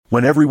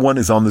When everyone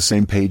is on the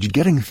same page,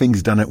 getting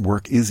things done at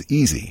work is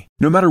easy.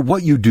 No matter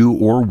what you do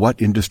or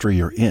what industry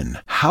you're in,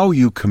 how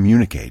you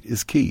communicate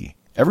is key.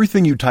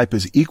 Everything you type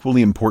is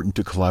equally important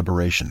to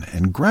collaboration,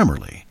 and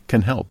Grammarly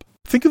can help.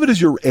 Think of it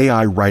as your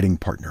AI writing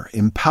partner,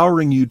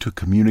 empowering you to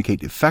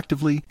communicate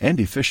effectively and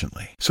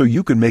efficiently, so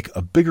you can make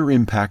a bigger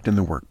impact in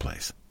the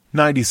workplace.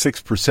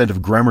 96%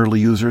 of Grammarly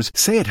users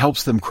say it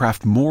helps them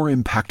craft more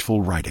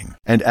impactful writing.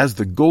 And as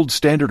the gold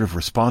standard of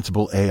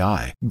responsible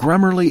AI,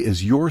 Grammarly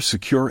is your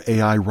secure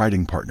AI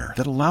writing partner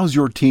that allows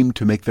your team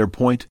to make their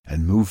point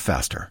and move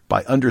faster.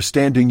 By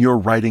understanding your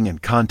writing and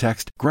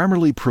context,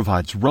 Grammarly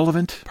provides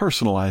relevant,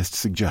 personalized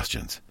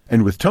suggestions.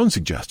 And with tone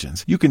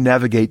suggestions, you can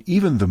navigate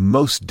even the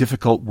most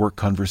difficult work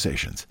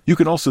conversations. You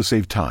can also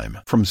save time,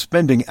 from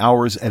spending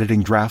hours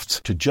editing drafts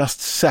to just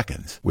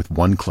seconds with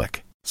one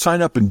click.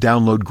 Sign up and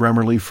download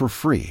Grammarly for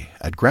free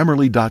at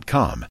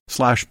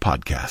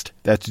Grammarly.com/podcast.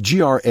 That's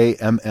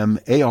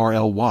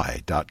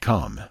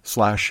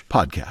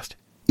GRAMMARLY.com/podcast.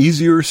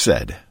 Easier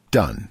said,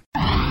 done.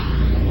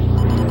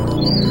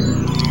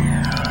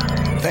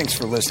 Thanks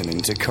for listening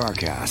to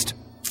CarCast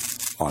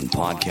on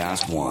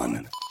Podcast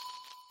One.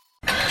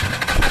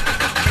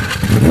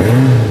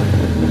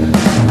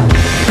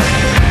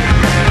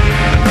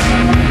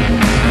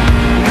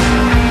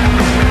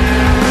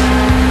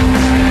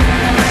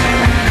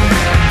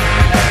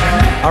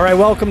 All right,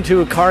 welcome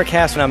to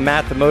CarCast, and I'm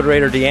Matt, the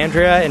Motorator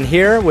DeAndrea, and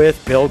here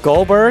with Bill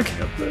Goldberg.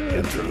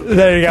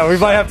 There you go. We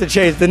might have to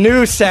change. The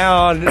new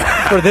sound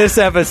for this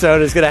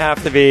episode is going to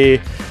have to be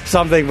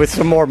something with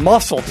some more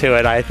muscle to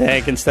it, I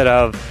think, instead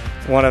of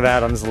one of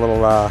Adam's little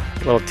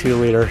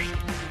 2-liter.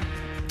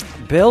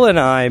 Bill and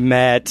I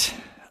met,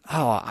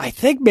 I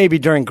think maybe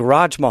during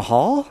Garage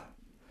Mahal,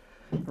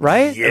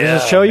 right? Yeah, it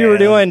was a show you were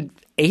doing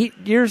 8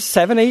 years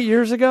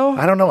ago?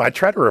 I don't know. I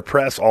try to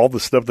repress all the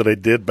stuff that I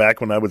did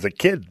back when I was a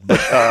kid. But,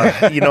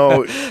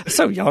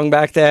 So young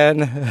back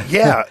then.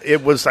 Yeah,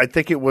 it was, I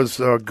think it was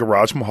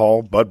Garage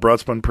Mahal. Bud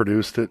Brutzman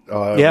produced it. It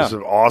was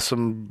an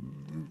awesome,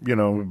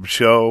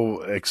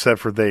 show, except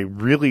for they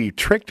really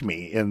tricked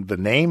me in the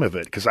name of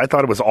it because I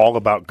thought it was all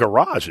about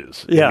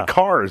garages and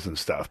cars and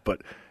stuff.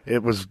 But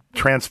it was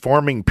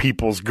transforming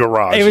people's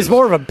garages. It was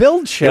more of a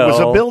build show. It was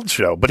a build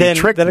show, but he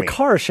tricked me. Than a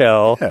car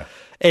show. Yeah.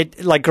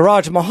 It like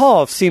Garage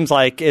Mahal seems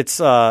like it's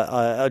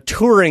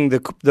touring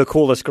the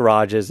coolest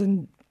garages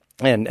and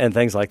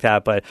things like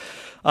that. But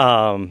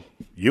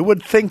you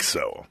would think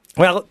so.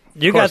 Well,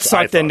 you got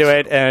sucked into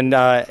it, and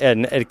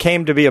it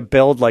came to be a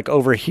build like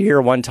over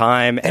here one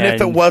time. And if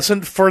it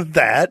wasn't for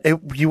that,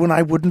 you and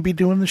I wouldn't be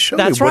doing the show.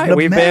 That's right.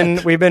 We've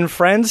been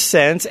friends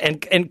since,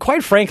 and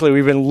quite frankly,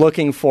 we've been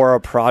looking for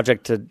a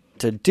project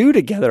to do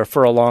together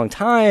for a long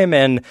time.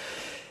 And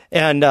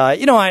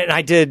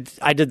I did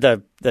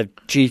the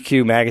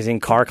GQ magazine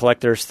car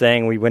collectors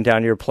thing. We went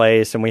down to your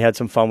place and we had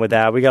some fun with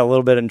that. We got a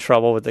little bit in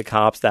trouble with the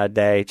cops that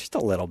day, just a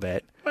little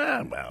bit.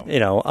 Well.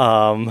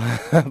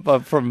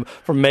 But from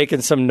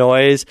making some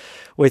noise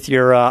with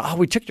your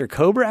we took your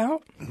Cobra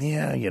out.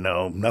 Yeah,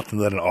 nothing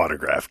that an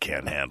autograph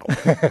can't handle,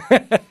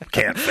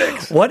 can't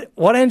fix.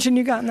 What engine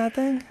you got in that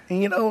thing?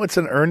 It's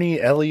an Ernie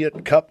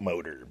Elliott Cup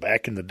motor.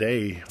 Back in the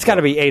day, it's got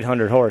to be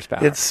 800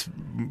 horsepower. It's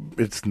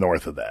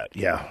north of that.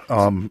 Yeah,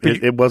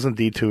 it wasn't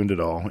detuned at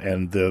all,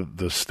 and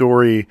the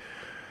story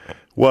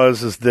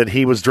is that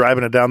he was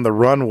driving it down the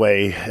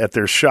runway at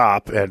their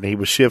shop, and he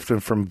was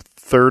shifting from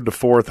third to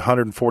fourth,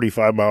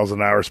 145 miles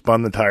an hour,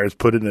 spun the tires,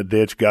 put it in a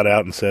ditch, got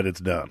out, and said it's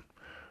done.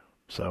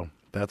 So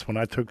that's when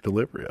I took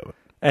delivery of it.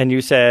 And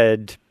you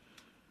said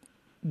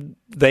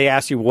they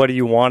asked you, what do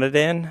you want it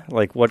in?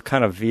 Like, what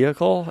kind of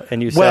vehicle?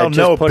 And you said,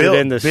 put it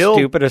in the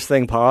stupidest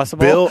thing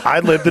possible? Bill, I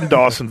lived in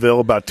Dawsonville,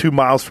 about 2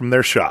 miles from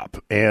their shop.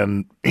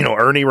 And,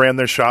 Ernie ran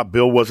their shop.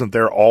 Bill wasn't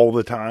there all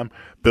the time.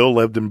 Bill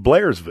lived in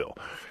Blairsville.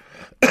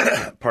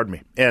 Pardon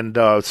me. And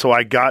so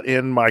I got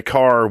in my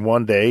car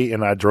one day,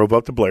 and I drove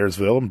up to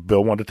Blairsville, and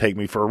Bill wanted to take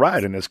me for a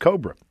ride in his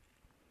Cobra.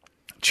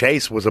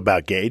 Chase was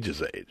about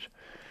Gage's age,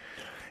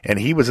 and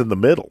he was in the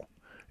middle.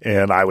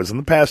 And I was in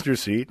the passenger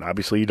seat. And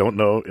obviously, you don't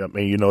know. I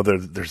mean,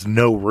 there's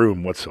no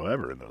room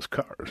whatsoever in those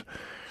cars.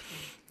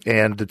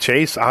 And the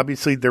Chase,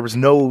 obviously, there was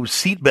no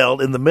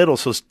seatbelt in the middle.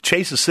 So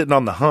Chase is sitting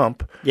on the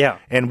hump. Yeah.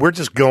 And we're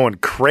just going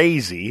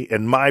crazy.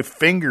 And my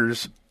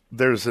fingers,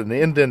 there's an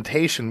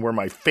indentation where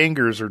my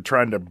fingers are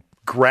trying to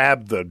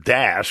grab the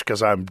dash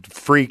because I'm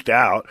freaked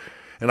out.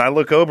 And I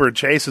look over and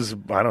Chase is,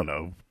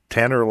 10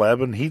 or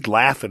 11. He's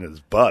laughing his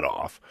butt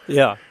off.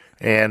 Yeah.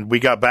 And we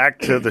got back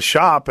to the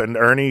shop, and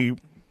Ernie,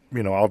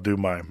 I'll do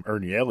my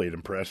Ernie Elliott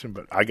impression,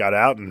 but I got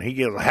out, and he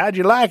goes, "How'd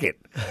you like it?"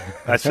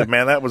 I said,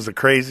 "Man, that was the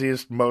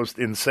craziest, most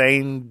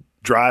insane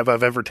drive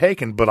I've ever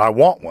taken, but I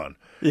want one."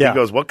 Yeah. He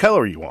goes, "What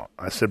color you want?"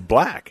 I said,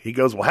 "Black." He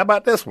goes, "Well, how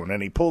about this one?"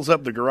 And he pulls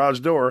up the garage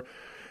door,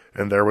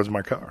 and there was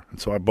my car. And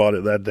so I bought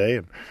it that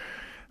day,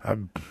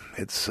 and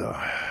it's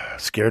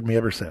scared me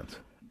ever since.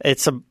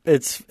 It's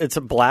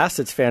a blast.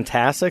 It's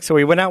fantastic. So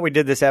we went out. We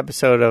did this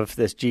episode of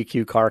this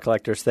GQ car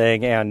collectors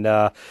thing, and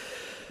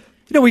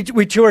we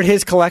toured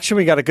his collection.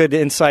 We got a good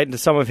insight into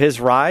some of his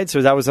rides,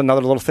 so that was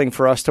another little thing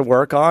for us to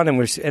work on.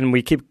 And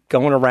we keep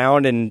going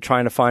around and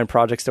trying to find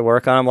projects to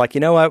work on. I'm like, you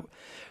know what?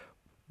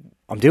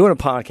 I'm doing a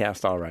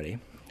podcast already.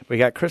 We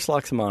got Chris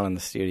Luxemon in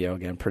the studio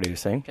again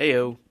producing.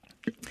 Heyo.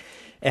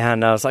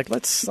 And I was like,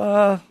 let's.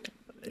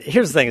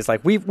 Here's the thing: it's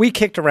like we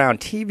kicked around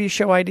TV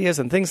show ideas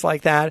and things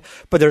like that,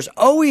 but there's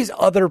always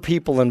other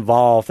people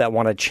involved that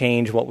want to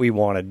change what we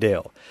want to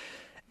do.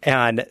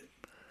 And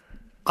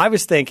I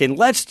was thinking,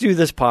 let's do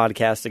this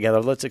podcast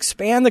together. Let's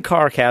expand the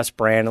CarCast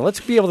brand, and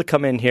let's be able to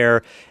come in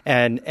here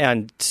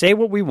and say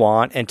what we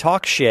want and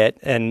talk shit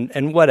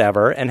and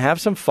whatever and have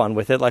some fun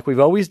with it, like we've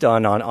always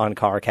done on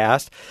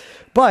CarCast.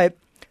 But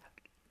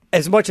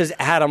as much as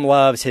Adam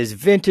loves his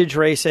vintage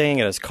racing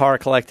and his car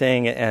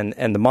collecting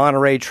and the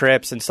Monterey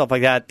trips and stuff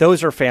like that,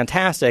 those are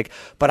fantastic.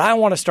 But I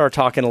want to start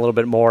talking a little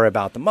bit more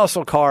about the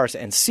muscle cars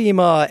and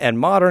SEMA and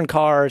modern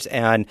cars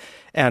and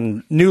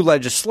new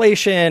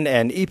legislation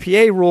and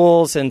EPA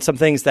rules and some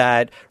things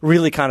that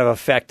really kind of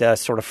affect us,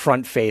 sort of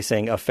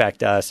front-facing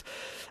affect us.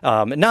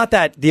 Not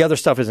that the other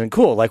stuff isn't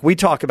cool. Like, we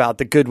talk about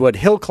the Goodwood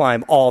hill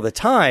climb all the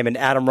time and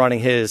Adam running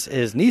his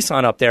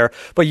Nissan up there,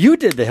 but you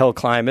did the hill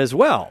climb as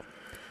well.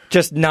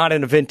 Just not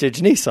in a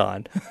vintage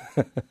Nissan.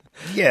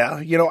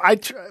 Yeah,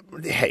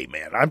 hey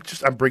man,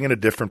 I'm bringing a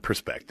different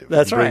perspective.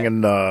 That's right.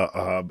 Bringing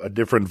a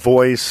different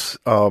voice.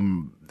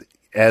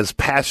 As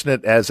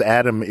passionate as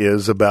Adam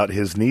is about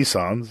his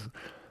Nissans,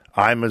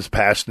 I'm as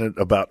passionate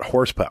about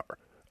horsepower,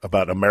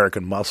 about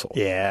American muscle.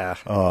 Yeah.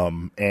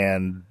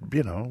 And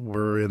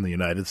we're in the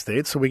United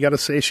States, so we got to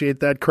satiate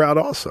that crowd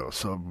also.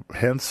 So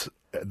hence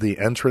the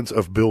entrance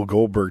of Bill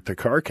Goldberg to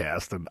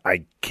CarCast, and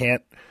I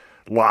can't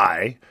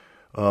lie.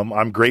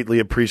 I'm greatly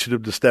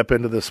appreciative to step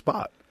into this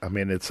spot. I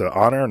mean, it's an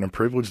honor and a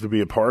privilege to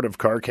be a part of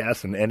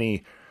CarCast in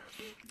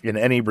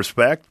any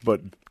respect,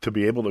 but to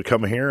be able to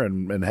come here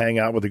and hang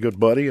out with a good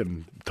buddy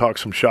and talk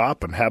some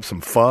shop and have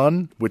some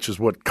fun, which is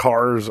what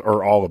cars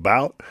are all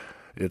about,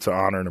 it's an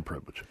honor and a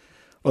privilege.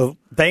 Well,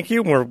 thank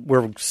you.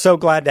 We're so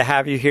glad to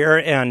have you here,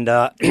 and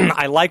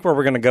I like where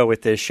we're going to go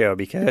with this show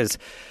because,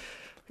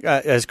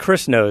 as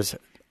Chris knows,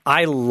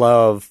 I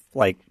love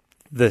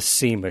the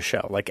SEMA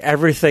show, like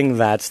everything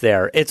that's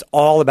there. It's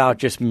all about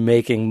just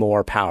making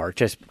more power,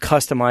 just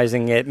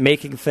customizing it,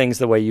 making things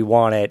the way you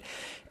want it.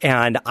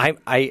 And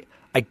I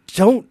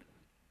don't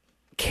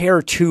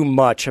care too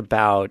much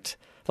about,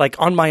 like,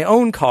 on my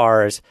own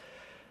cars.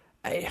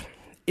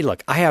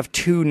 Look, I have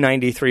two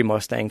 93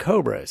 Mustang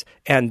Cobras,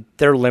 and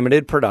they're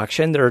limited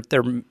production.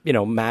 They're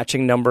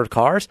matching numbered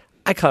cars.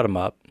 I cut them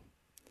up.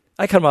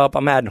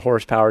 I'm adding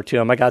horsepower to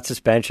them. I got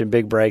suspension,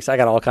 big brakes. I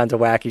got all kinds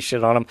of wacky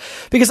shit on them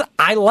because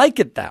I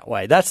like it that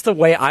way. That's the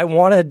way I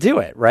want to do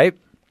it, right?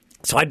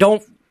 So I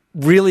don't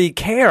really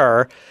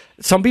care.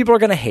 Some people are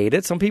going to hate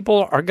it. Some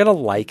people are going to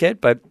like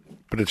it, but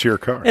it's your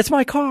car. It's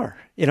my car.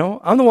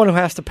 I'm the one who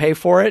has to pay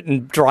for it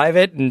and drive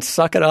it and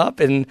suck it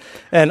up, and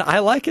I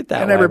like it that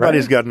way. And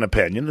everybody's right? got an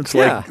opinion. It's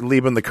like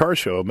leaving the car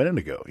show a minute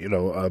ago.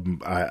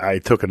 I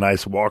took a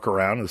nice walk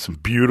around with some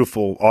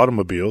beautiful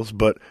automobiles,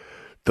 but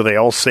do they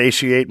all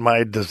satiate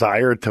my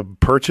desire to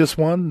purchase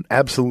one?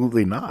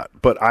 Absolutely not.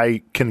 But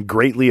I can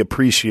greatly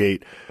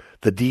appreciate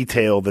the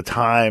detail, the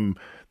time,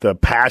 the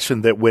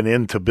passion that went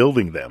into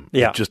building them.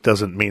 Yeah. It just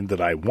doesn't mean that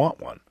I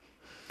want one.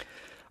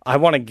 I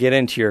want to get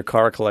into your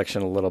car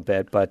collection a little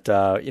bit, but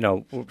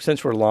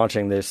since we're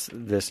launching this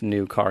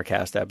new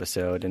CarCast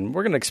episode, and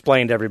we're going to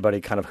explain to everybody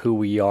kind of who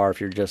we are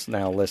if you're just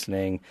now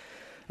listening.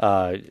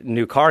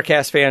 New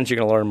CarCast fans, you're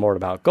going to learn more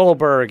about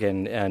Goldberg,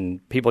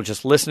 and people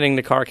just listening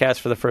to CarCast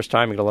for the first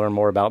time, you're going to learn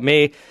more about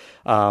me.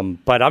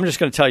 But I'm just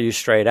going to tell you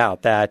straight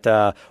out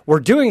that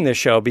we're doing this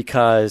show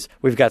because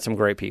we've got some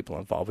great people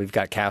involved. We've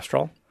got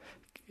Castrol.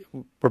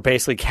 We're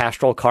basically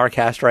Castrol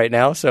CarCast right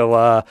now.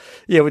 So,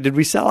 did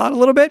we sell out a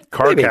little bit?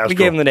 CarCast. We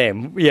gave them the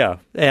name. Yeah.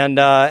 And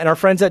our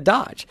friends at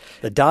Dodge.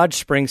 The Dodge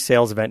Spring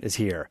Sales Event is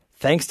here.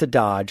 Thanks to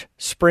Dodge,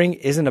 spring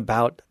isn't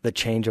about the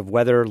change of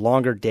weather,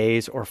 longer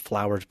days, or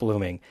flowers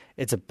blooming.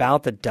 It's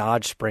about the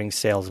Dodge Spring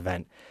Sales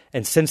Event.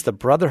 And since the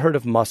Brotherhood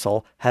of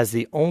Muscle has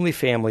the only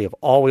family of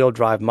all-wheel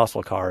drive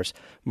muscle cars,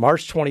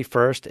 March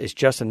 21st is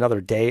just another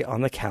day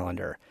on the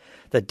calendar.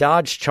 The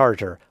Dodge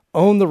Charger,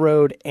 own the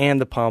road and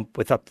the pump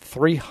with up to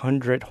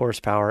 300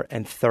 horsepower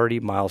and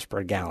 30 miles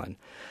per gallon.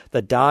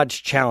 The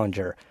Dodge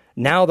Challenger,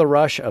 now the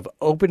rush of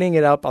opening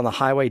it up on the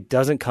highway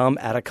doesn't come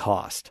at a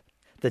cost.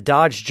 The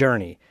Dodge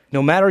Journey.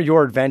 No matter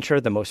your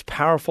adventure, the most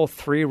powerful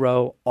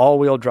 3-row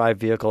all-wheel drive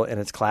vehicle in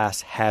its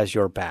class has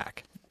your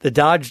back. The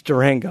Dodge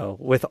Durango.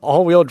 With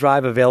all-wheel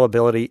drive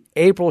availability,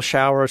 April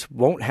showers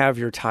won't have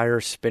your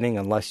tires spinning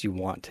unless you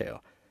want to.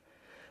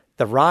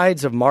 The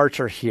rides of March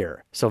are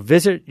here, so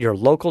visit your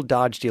local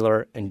Dodge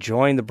dealer and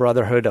join the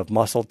Brotherhood of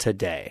Muscle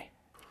today.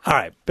 All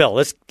right, Bill,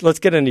 let's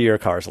get into your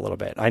cars a little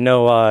bit. I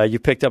know you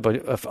picked up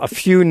a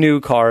few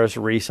new cars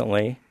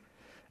recently,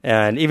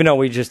 and even though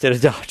we just did a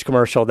Dodge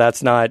commercial,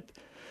 that's not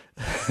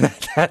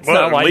That's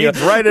Well, not why it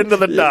leads right into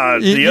the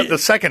Dodge, the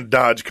second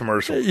Dodge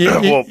commercial.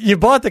 You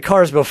bought the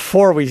cars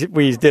before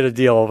we did a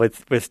deal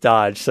with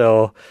Dodge,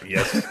 so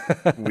yes,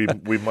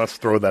 we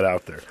must throw that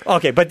out there.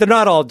 okay, but they're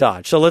not all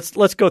Dodge. So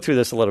let's go through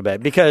this a little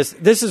bit, because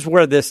this is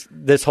where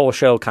this whole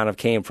show kind of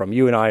came from.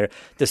 You and I are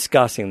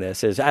discussing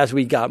this is as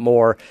we got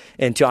more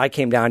into. I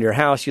came down to your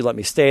house, you let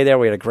me stay there.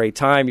 We had a great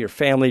time. Your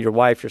family, your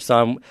wife, your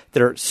son,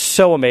 they're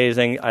so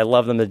amazing. I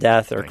love them to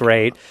death. They're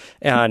great,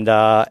 and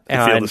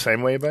You feel the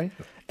same way about you?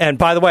 And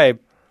by the way,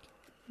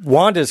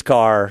 Wanda's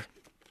car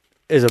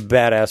is a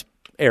badass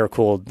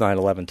air-cooled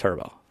 911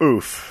 turbo.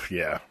 Oof,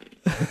 yeah.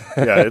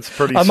 Yeah, it's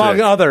pretty Among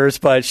sick. others,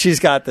 but she's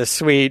got the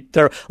sweet...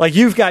 Like,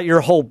 you've got your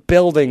whole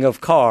building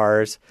of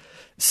cars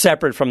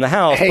separate from the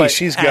house. Hey, but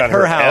she's at got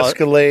her house,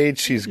 Escalade.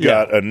 She's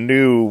got a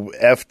new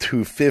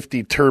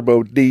F-250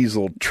 turbo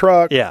diesel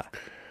truck. Yeah.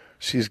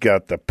 She's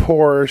got the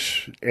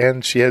Porsche,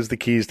 and she has the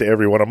keys to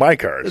every one of my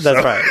cars. That's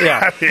So, right,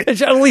 yeah. I mean,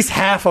 It's at least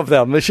half of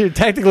them.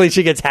 Technically,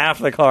 she gets half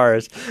the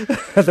cars.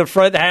 The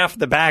front half,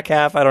 the back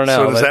half, I don't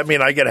know. so does that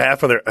mean I get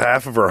half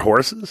of her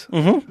horses?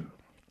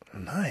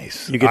 Mm-hmm.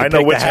 Nice. You get to I know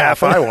pick which the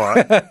half half. I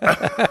want.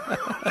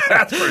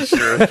 That's for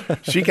sure.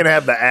 She can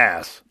have the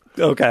ass.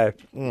 Okay.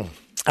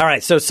 All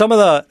right, so some of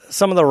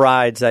the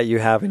rides that you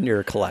have in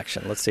your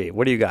collection. Let's see.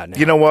 What do you got now?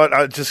 You know what?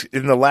 I just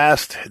in the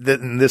last,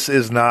 and this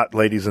is not,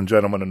 ladies and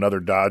gentlemen,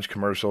 another Dodge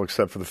commercial,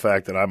 except for the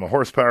fact that I'm a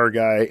horsepower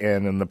guy,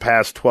 and in the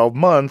past 12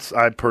 months,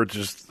 I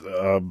purchased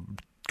a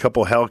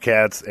couple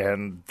Hellcats,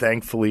 and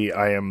thankfully,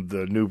 I am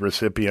the new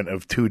recipient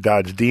of 2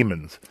 Dodge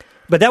Demons.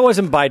 But that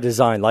wasn't by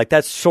design. Like,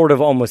 that sort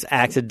of almost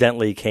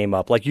accidentally came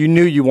up. Like, you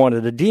knew you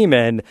wanted a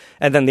Demon,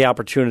 and then the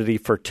opportunity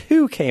for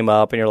 2 came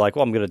up, and you're like,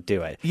 well, I'm going to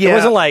do it. Yeah, it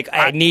wasn't like,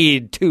 I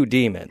need 2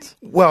 Demons.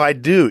 Well, I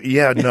do.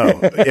 Yeah, no.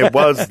 It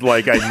was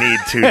like I need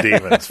 2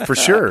 Demons, for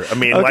sure. I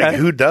mean, like,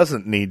 who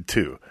doesn't need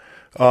 2?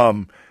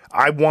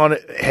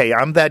 Hey,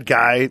 I'm that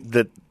guy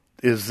that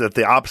is at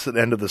the opposite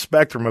end of the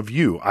spectrum of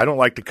you. I don't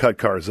like to cut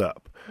cars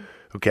up.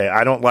 Okay?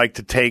 I don't like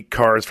to take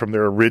cars from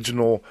their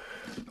original...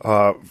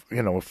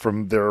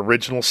 from their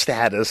original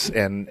status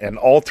and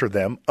alter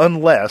them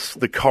unless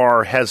the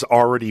car has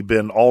already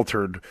been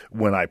altered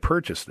when I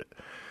purchased it.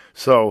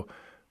 So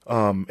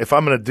if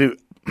I'm going to do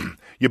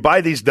 – you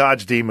buy these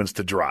Dodge Demons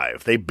to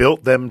drive. They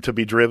built them to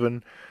be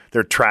driven.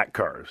 They're track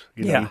cars.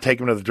 You take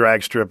them to the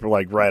drag strip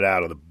like right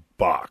out of the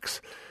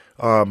box.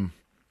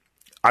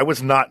 I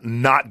was not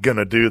going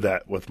to do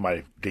that with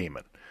my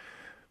Demon.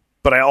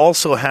 But I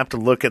also have to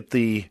look at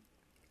the –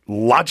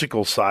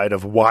 logical side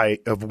of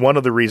one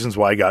of the reasons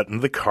why I got into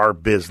the car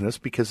business,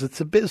 because it's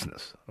a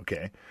business.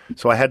 Okay.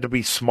 So I had to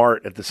be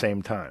smart at the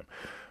same time.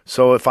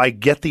 So if I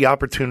get the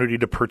opportunity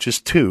to purchase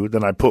 2,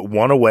 then I put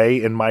 1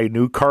 away in my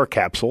new car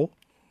capsule.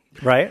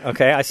 Right.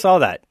 Okay. I saw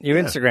that. You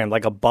Instagrammed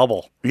like a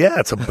bubble.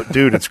 Yeah.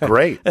 Dude, it's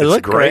great. It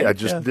looked great. I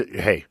just,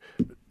 hey,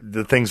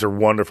 the things are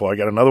wonderful. I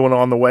got another one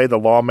on the way. The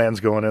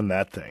lawman's going in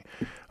that thing.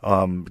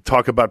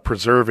 Talk about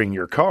preserving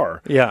your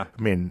car. Yeah.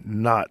 I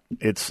mean,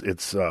 it's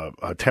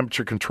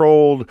temperature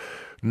controlled,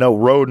 no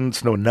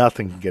rodents, no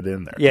nothing can get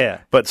in there.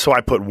 Yeah. But so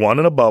I put 1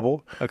 in a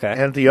bubble. Okay.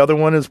 And the other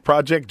one is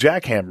Project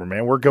Jackhammer,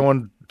 man. We're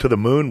going to the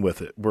moon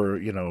with it.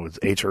 It's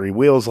HRE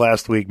Wheels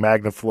last week,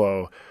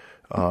 MagnaFlow.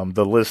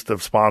 The list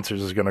of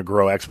sponsors is going to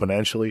grow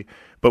exponentially.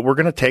 But we're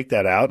going to take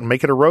that out and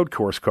make it a road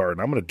course car,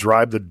 and I'm going to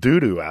drive the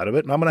doo-doo out of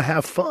it, and I'm going to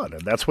have fun.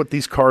 And that's what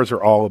these cars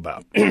are all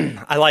about.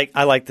 I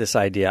like this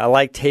idea. I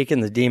like taking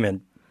the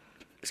Demon,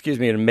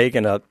 and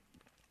making a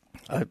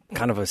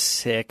kind of a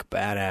sick,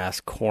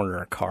 badass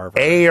corner car.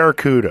 A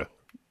Arcuda.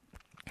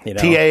 You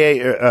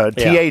know?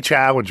 TA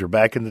Challenger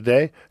back in the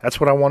day. That's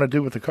what I want to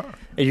do with the car.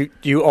 You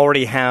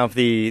already have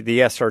the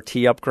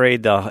SRT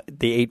upgrade, the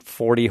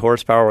 840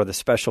 horsepower with the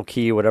special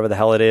key, whatever the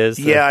hell it is.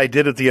 Yeah, I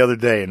did it the other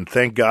day, and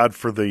thank God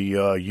for the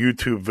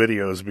YouTube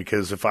videos,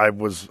 because if I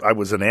was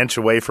an inch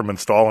away from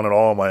installing it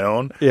all on my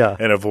own, yeah,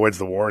 and avoids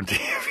the warranty.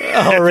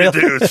 Oh,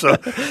 really? So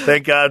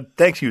thank God.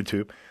 Thanks,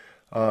 YouTube.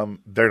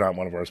 They're not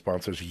one of our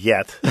sponsors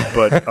yet,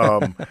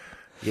 but.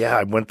 Yeah,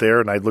 I went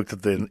there and I looked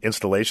at the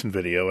installation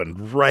video,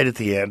 and right at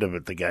the end of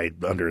it, the guy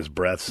under his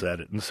breath said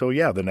it. And so,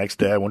 yeah, the next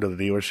day I went to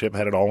the dealership,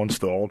 had it all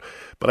installed,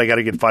 but I got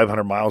to get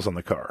 500 miles on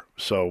the car.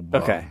 So,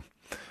 okay.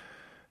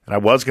 And I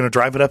was going to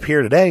drive it up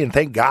here today, and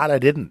thank God I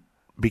didn't,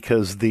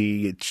 because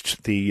the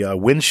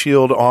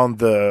windshield on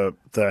the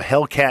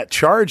Hellcat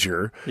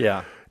Charger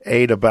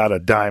ate about a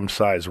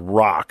dime-sized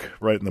rock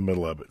right in the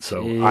middle of it.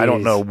 So Jeez. I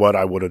don't know what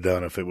I would have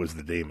done if it was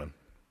the Demon,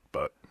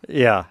 but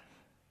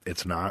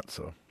it's not,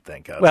 so.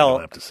 Thank God. Well, we'll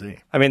have to see.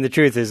 I mean, the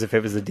truth is, if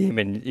it was the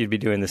Demon, you'd be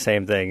doing the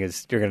same thing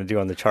as you're going to do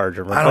on the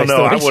Charger. I don't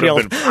know. I would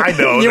have been. I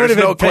know. There's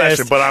no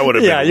question, but I would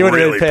have been. Yeah, you would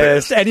have really been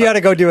pissed. And you had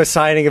to go do a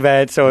signing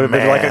event, so it would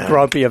have been like a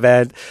grumpy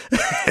event.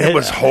 It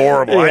was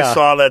horrible. Yeah. I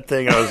saw that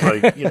thing. I was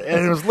like,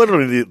 and it was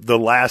literally the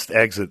last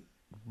exit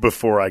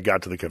before I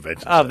got to the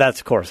convention. Oh, that's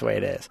of course the way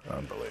it is.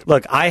 Unbelievable.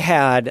 Look, I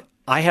had a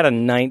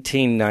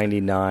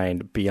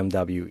 1999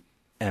 BMW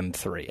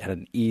M3. I had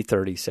an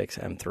E36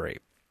 M3.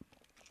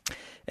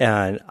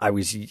 And I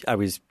was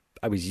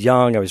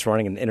young. I was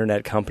running an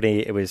internet company.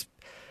 It was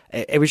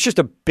it was just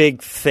a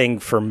big thing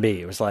for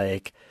me. It was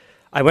like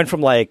I went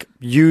from like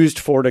used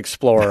Ford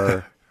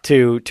Explorer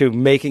to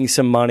making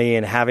some money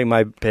and having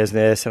my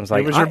business. And it was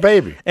like, it was your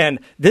baby. And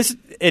this,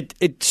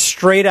 it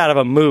straight out of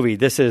a movie.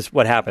 This is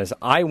what happens.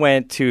 I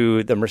went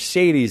to the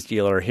Mercedes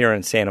dealer here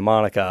in Santa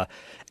Monica,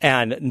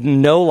 and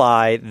no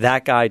lie,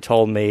 that guy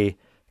told me,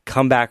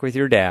 come back with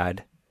your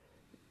dad.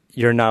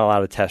 You're not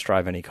allowed to test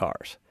drive any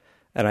cars.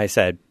 And I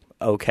said,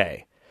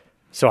 okay.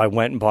 So I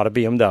went and bought a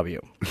BMW.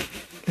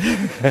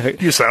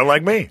 You sound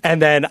like me.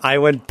 And then I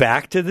went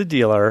back to the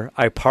dealer.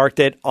 I parked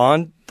it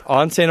on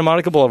Santa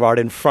Monica Boulevard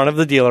in front of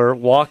the dealer,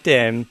 walked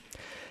in,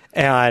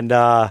 and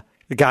the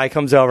guy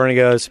comes over and he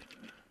goes,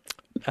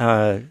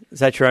 is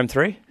that your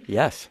M3?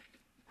 Yes.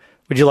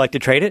 Would you like to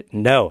trade it?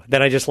 No.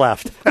 Then I just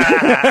left.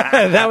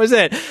 That was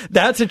it.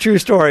 That's a true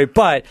story.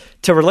 But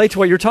to relate to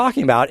what you're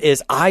talking about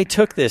is I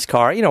took this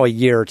car, a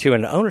year or two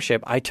in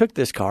ownership. I took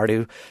this car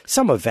to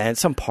some event,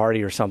 some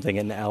party or something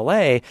in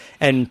L.A.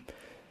 And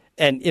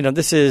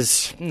this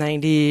is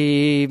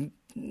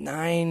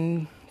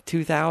 99,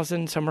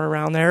 2000, somewhere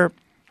around there.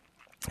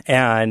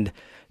 And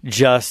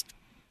just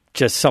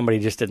somebody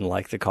just didn't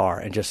like the car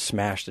and just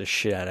smashed the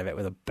shit out of it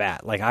with a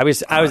bat. Like I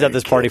was at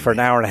this party for an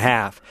hour and a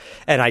half,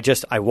 and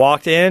I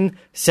walked in,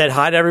 said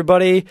hi to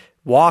everybody,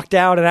 walked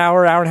out an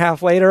hour and a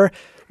half later,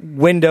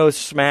 windows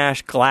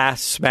smashed,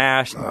 glass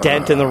smashed,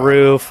 dent in the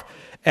roof,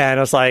 and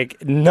I was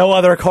like, no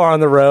other car on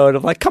the road.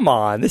 I'm like, come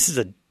on,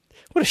 what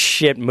a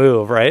shit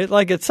move, right?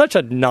 Like it's such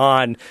a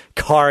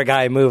non-car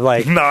guy move.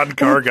 Like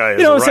non-car guy.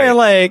 You know what I'm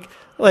saying?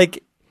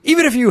 Like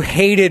even if you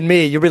hated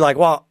me, you'd be like,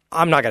 well,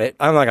 I'm not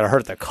gonna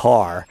hurt the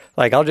car.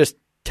 Like I'll just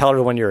tell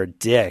everyone you're a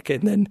dick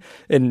and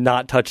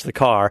not touch the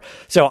car.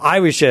 So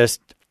I was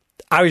just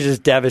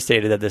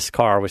devastated that this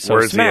car was so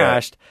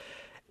smashed.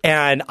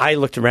 And I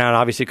looked around,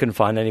 obviously couldn't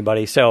find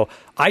anybody. So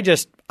I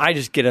just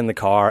get in the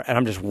car and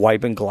I'm just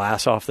wiping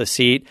glass off the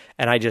seat,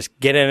 and I just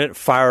get in it,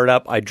 fire it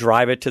up, I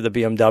drive it to the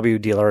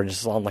BMW dealer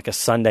just on like a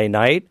Sunday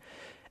night,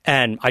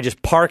 and I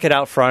just park it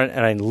out front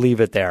and I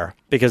leave it there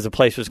because the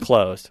place was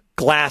closed.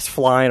 Glass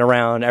flying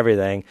around,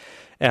 everything.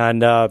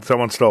 And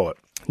someone stole it.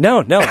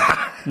 No.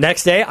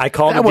 Next day, I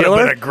called the dealer. That would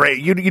have been a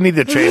great. You need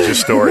to change the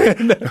story.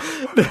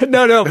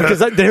 No, because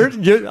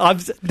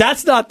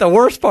that's not the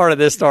worst part of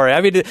this story.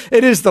 I mean,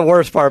 it is the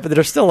worst part, but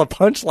there's still a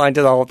punchline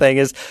to the whole thing.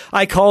 Is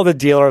I called the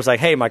dealer. I was like,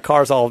 "Hey, my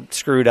car's all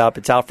screwed up.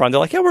 It's out front." They're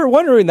like, "Yeah, we're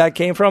wondering that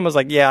came from." I was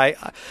like, "Yeah."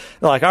 They're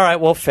like, "All right,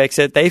 we'll fix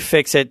it." They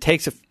fix it.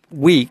 Takes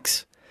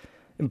weeks.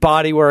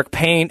 Body work,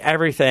 paint,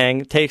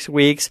 everything takes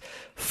weeks.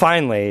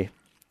 Finally,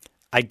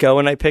 I go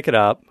and I pick it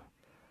up.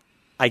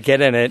 I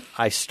get in it.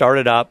 I start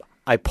it up.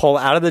 I pull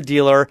out of the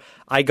dealer.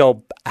 I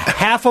go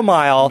half a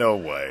mile. No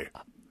way.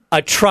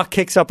 A truck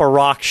kicks up a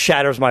rock,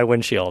 shatters my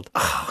windshield.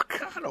 Oh,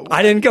 God.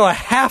 I didn't go a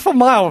half a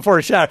mile before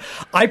it shattered.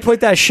 I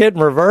put that shit in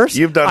reverse.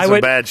 You've done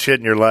some bad shit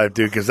in your life,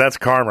 dude, because that's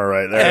karma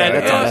right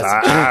there.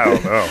 I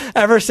don't know.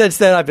 Ever since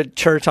then, I've been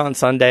church on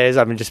Sundays.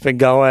 I've just been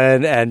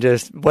going, and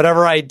just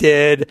whatever I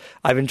did,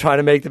 I've been trying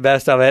to make the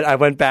best of it. I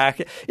went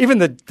back. Even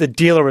the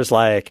dealer was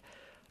like,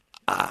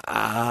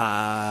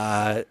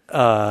 they're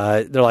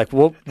like,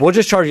 we'll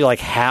just charge you like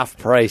half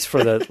price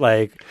for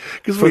the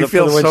because we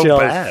feel so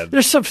bad.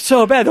 They're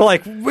so bad. They're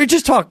like, we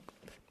just talked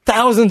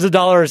thousands of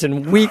dollars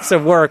and weeks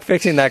of work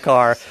fixing that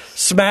car,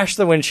 smashed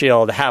the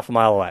windshield half a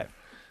mile away.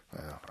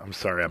 I'm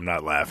sorry, I'm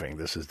not laughing.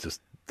 This is just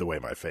the way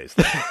my face.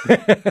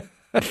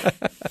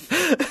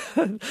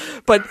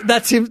 But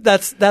that's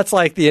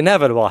like the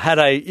inevitable. Had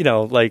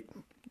I,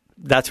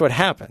 that's what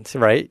happens,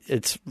 right?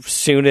 It's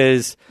soon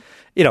as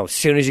you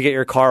get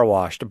your car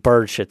washed, a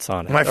bird shits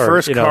on it. My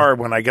first car,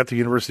 when I got to the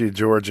University of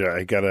Georgia,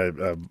 I got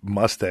a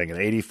Mustang,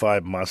 an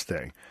 85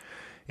 Mustang,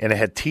 and it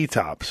had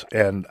T-tops.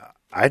 And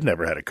I'd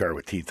never had a car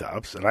with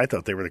T-tops, and I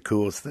thought they were the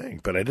coolest thing.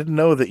 But I didn't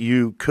know that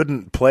you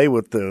couldn't play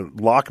with the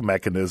lock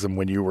mechanism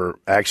when you were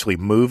actually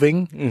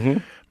moving.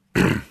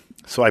 Mm-hmm.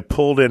 So I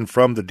pulled in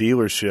from the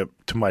dealership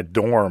to my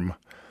dorm,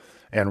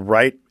 and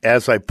right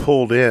as I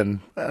pulled in,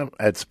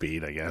 at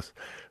speed, I guess,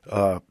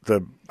 I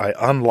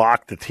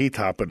unlocked the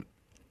T-top,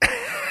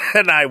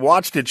 and I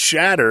watched it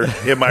shatter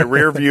in my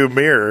rearview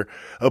mirror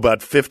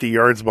about 50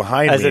 yards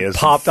behind me as it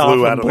popped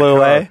off and blew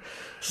away.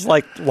 It's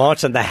like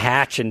launching the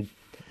hatch and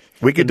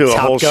we could do a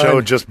whole show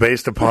just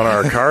based upon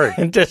our car.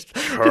 And just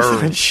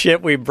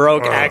shit we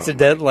broke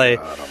accidentally.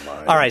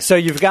 God, all right, so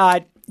you've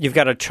got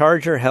a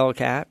Charger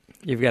Hellcat,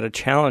 you've got a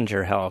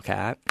Challenger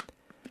Hellcat,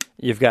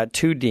 you've got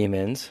two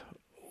Demons.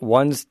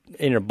 One's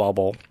in your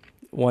bubble,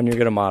 one you're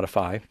going to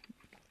modify.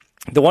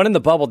 The one in the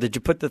bubble, did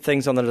you put the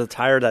things on the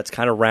tire that's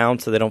kind of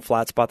round so they don't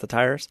flat spot the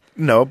tires?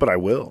 No, but I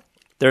will.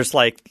 There's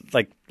like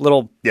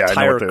little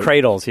tire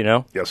cradles,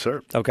 Yes,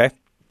 sir. Okay.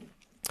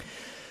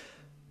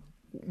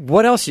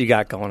 What else you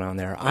got going on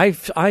there?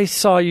 I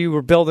saw you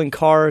were building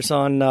cars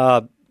on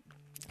a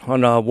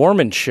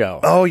Warman's show.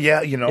 Oh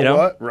yeah, you know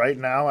what? Right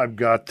now I've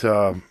got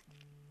a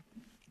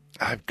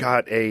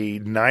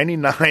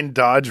 '99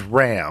 Dodge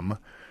Ram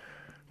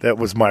that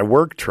was my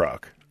work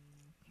truck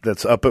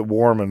that's up at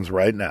Warman's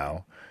right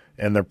now.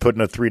 And they're putting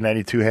a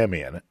 392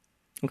 Hemi in it.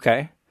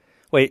 Okay.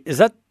 Wait, is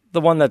that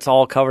the one that's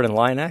all covered in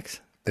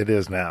Line-X? It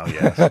is now,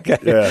 yes. Okay.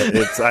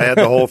 Yeah, I had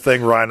the whole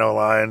thing rhino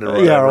lined or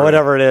whatever. Yeah, or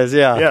whatever it is,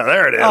 yeah. Yeah,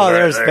 there it is. Oh, right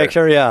there's there. the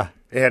picture, yeah.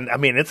 And, I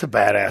mean, it's a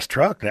badass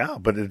truck now,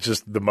 but it's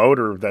just the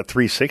motor, that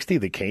 360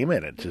 that came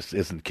in it just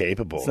isn't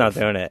capable. It's not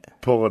doing it.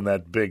 Pulling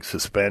that big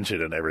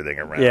suspension and everything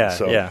around. Yeah,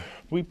 so yeah.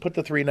 we put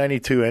the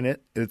 392 in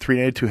it, the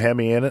 392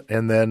 Hemi in it,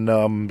 and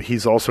then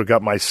he's also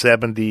got my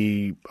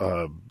 70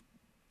 CUDA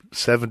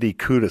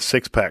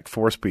 6-pack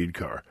 4-speed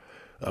car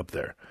up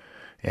there.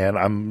 And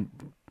I'm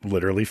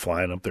literally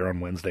flying up there on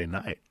Wednesday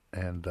night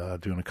and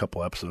doing a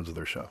couple episodes of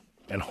their show.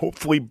 And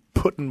hopefully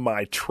putting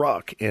my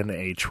truck in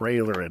a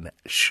trailer and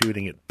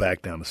shooting it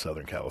back down to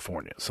Southern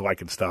California so I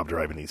can stop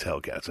driving these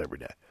Hellcats every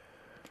day.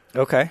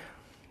 Okay.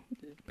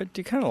 But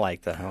you kind of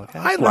like the Hellcat.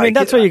 I mean,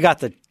 that's where you got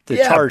the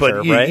Charger,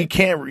 but you, right? you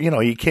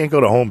can't go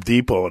to Home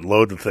Depot and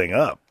load the thing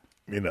up,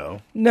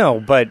 No,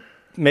 but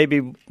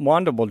maybe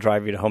Wanda will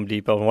drive you to Home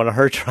Depot in one of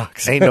her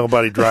trucks. Ain't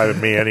nobody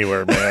driving me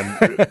anywhere, man.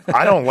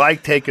 I don't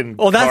like taking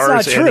Well, that's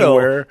cars not true.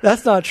 anywhere.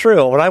 That's not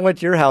true. When I went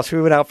to your house, we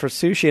went out for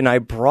sushi, and I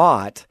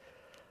brought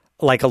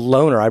like a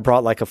loaner. I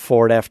brought like a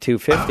Ford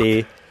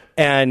F-250,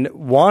 and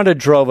Wanda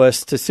drove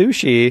us to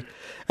sushi.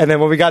 And then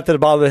when we got to the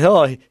bottom of the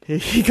hill,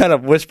 he kind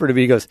of whispered to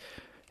me, he goes,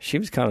 she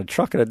was kind of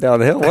trucking it down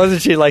the hill,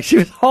 wasn't she? Like, she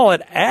was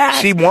hauling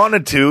ass. She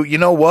wanted to. You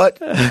know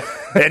what?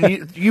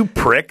 And you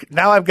prick.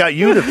 Now I've got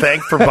you to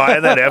thank for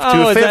buying that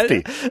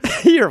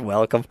F-250. You're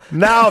welcome.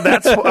 Now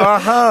that's, You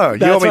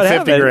owe me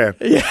 50 grand.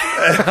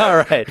 Yeah. All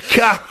right.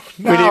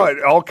 Now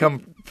it all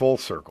come full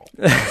circle.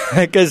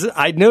 Because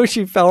I know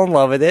she fell in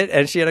love with it,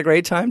 and she had a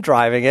great time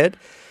driving it.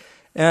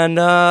 And,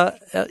 I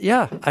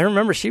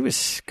remember she was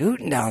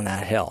scooting down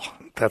that hill.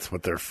 That's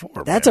what they're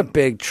for, That's man. a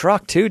big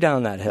truck, too,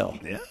 down that hill.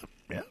 Yeah.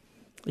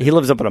 He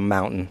lives up on a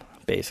mountain,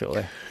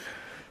 basically.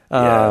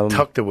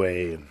 Tucked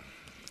away.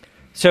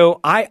 So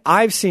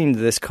I've seen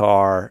this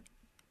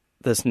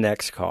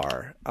next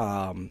car,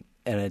 and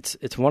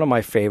it's one of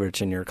my favorites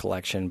in your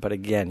collection. But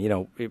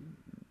again,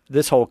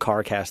 this whole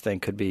CarCast thing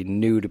could be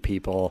new to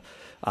people.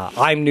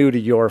 I'm new to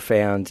your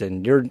fans,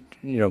 and you're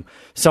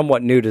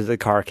somewhat new to the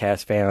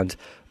CarCast fans.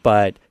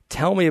 But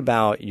tell me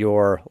about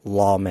your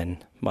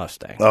Lawman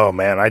Mustang. Oh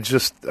man, I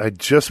just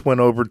went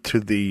over to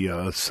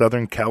the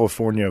Southern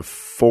California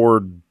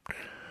Ford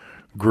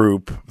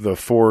group, the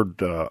Ford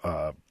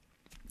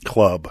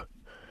club,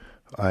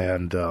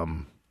 and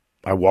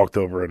I walked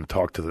over and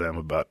talked to them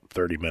about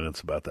 30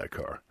 minutes about that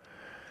car.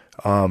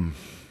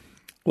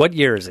 What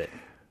year is it?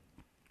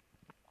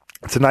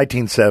 It's a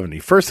 1970.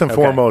 First and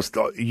foremost,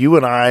 you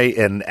and I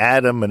and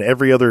Adam and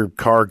every other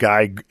car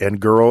guy and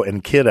girl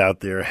and kid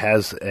out there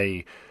has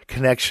a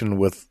connection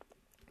with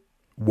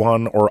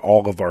one or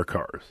all of our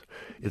cars.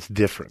 It's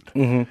different.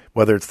 Mm-hmm.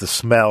 Whether it's the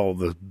smell,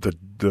 the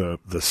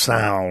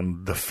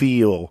sound, the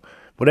feel,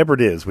 whatever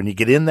it is. When you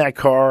get in that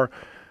car,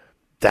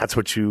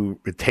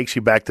 it takes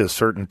you back to a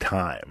certain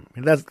time.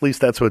 At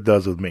least that's what it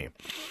does with me.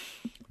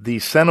 The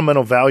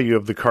sentimental value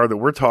of the car that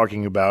we're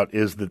talking about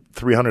is that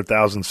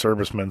 300,000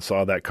 servicemen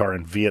saw that car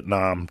in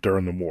Vietnam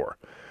during the war,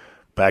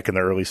 back in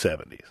the early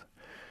 70s.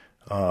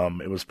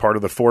 It was part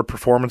of the Ford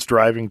Performance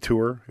Driving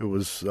Tour. It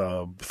was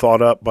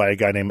thought up by a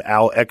guy named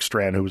Al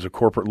Ekstrand, who was a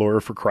corporate lawyer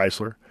for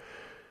Chrysler.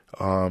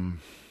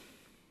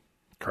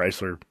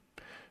 Chrysler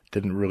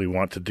didn't really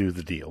want to do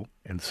the deal,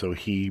 and so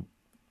he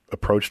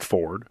approached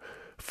Ford.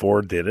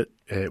 Ford did it.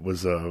 It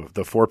was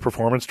the Ford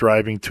Performance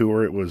Driving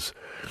Tour. It was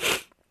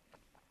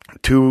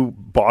two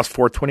Boss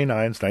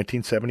 429s,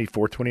 1970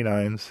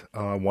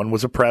 429s. One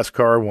was a press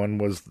car. One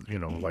was,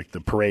 like the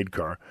parade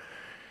car.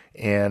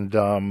 And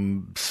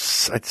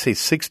I'd say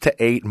 6 to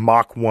 8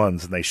 Mach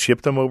 1s, and they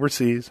shipped them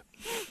overseas,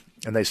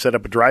 and they set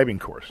up a driving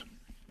course.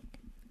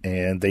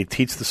 And they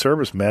teach the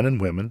servicemen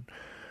and women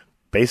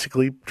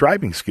basically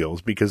driving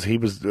skills, because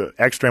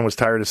Ekstrand was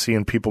tired of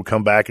seeing people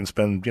come back and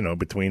spend,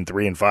 between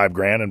 $3,000 and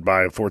 $5,000 and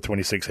buy a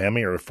 426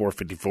 Hemi or a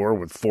 454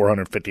 with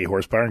 450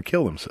 horsepower and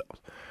kill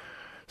themselves.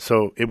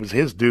 So it was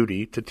his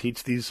duty to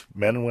teach these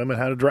men and women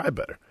how to drive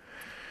better.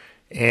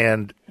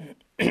 And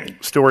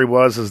story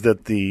is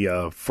that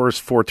the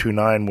first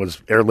 429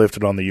 was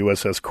airlifted on the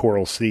USS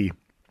Coral Sea,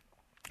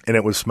 and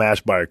it was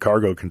smashed by a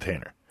cargo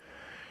container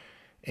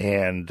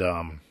and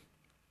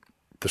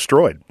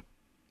destroyed.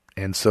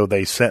 And so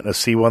they sent a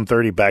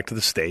C-130 back to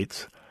the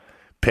States,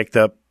 picked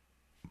up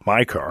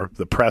my car,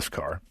 the press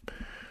car,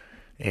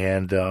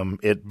 and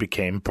it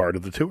became part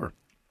of the tour.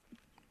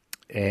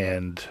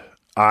 And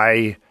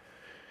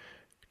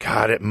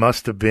it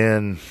must have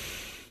been,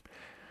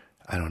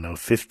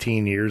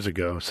 15 years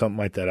ago, something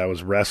like that. I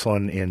was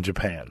wrestling in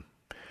Japan,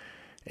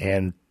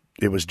 and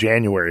it was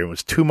January. It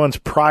was 2 months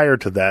prior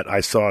to that.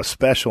 I saw a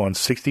special on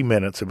 60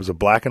 Minutes. It was a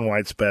black and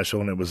white special,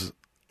 and it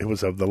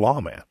was of the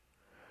Lawman.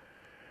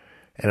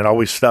 And it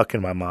always stuck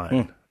in my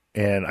mind.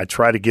 And I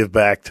try to give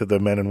back to the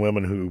men and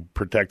women who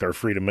protect our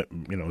freedom,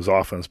 as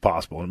often as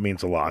possible. It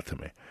means a lot to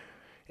me.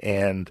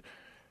 And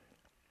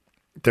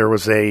there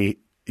was a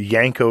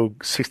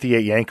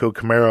 68 Yanko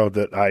Camaro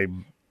that I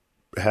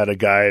had a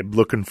guy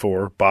looking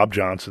for, Bob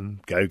Johnson,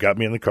 guy who got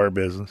me in the car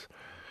business.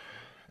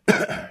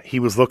 he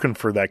was looking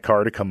for that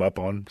car to come up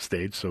on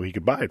stage so he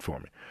could buy it for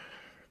me.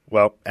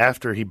 Well,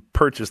 after he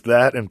purchased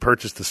that and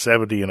purchased a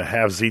 70 and a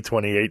half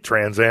Z28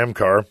 Trans Am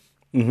car,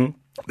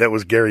 that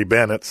was Gary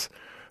Bennett's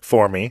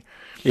for me.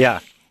 Yeah.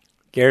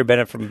 Gary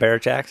Bennett from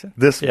Barrett Jackson?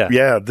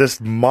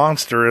 This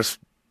monstrous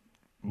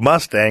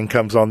Mustang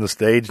comes on the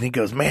stage, and he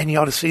goes, man, you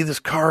ought to see this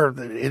car.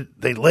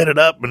 They lit it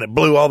up, and it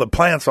blew all the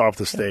plants off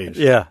the stage.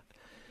 Yeah.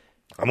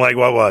 I'm like,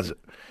 what was it?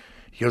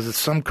 He goes, it's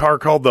some car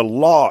called the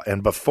Law.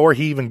 And before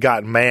he even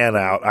got man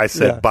out, I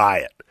said, buy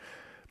it.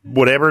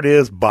 Whatever it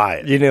is, buy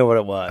it. You knew what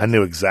it was. I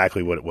knew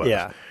exactly what it was.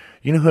 Yeah.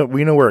 You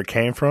know where it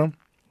came from?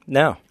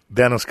 No.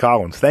 Dennis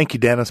Collins. Thank you,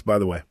 Dennis, by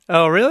the way.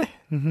 Oh, really?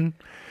 Mm-hmm.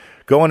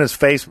 Go on his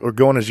Facebook or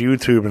go on his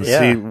YouTube and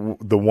see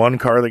the one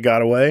car that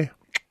got away.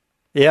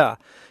 Yeah.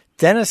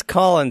 Dennis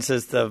Collins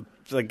is the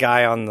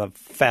guy on the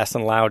Fast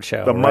and Loud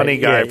show. The money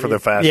guy for the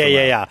Fast and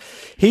Loud. Yeah.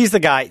 He's the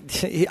guy.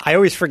 I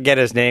always forget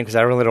his name because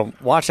I really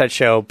don't watch that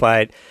show,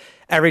 but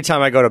every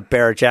time I go to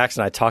Barrett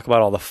Jackson, I talk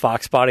about all the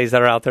Fox bodies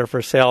that are out there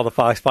for sale, the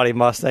Fox body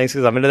Mustangs,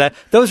 because I'm into that.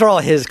 Those are all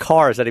his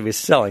cars that he was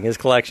selling, his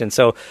collection.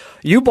 So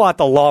you bought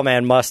the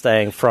Lawman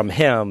Mustang from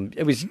him.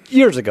 It was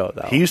years ago,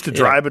 though. He used to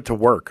drive it to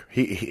work.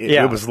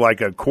 It was like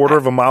a quarter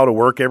of a mile to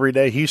work every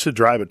day. He used to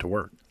drive it to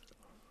work.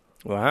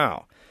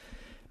 Wow.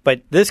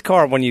 But this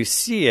car, when you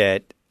see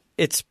it,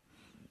 it's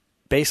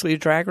basically a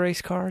drag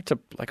race car. It's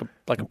like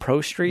a pro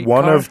street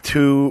One car. of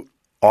two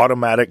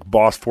automatic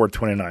Boss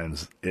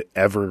 429s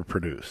ever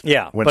produced.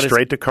 Yeah, went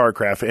straight to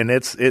CarCraft, and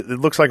it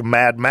looks like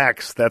Mad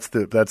Max. That's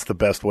the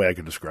best way I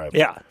can describe it.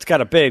 Yeah, it's got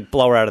a big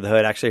blower out of the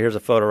hood. Actually, here's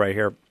a photo right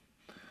here.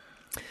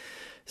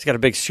 It's got a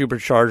big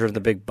supercharger and the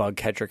big bug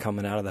catcher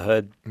coming out of the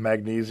hood.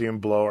 Magnesium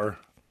blower.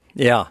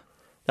 Yeah,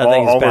 that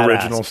thing is all badass.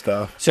 original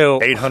stuff.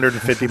 So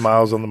 850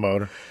 miles on the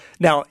motor.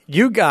 Now,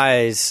 you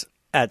guys,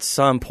 at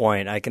some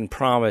point, I can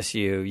promise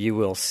you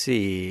will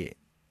see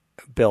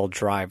Bill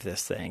drive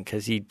this thing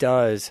because he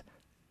does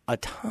a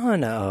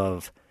ton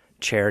of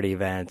charity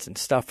events and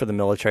stuff for the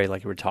military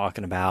like you were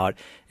talking about.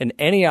 And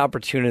any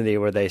opportunity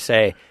where they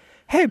say,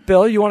 hey,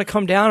 Bill, you want to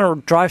come down or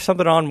drive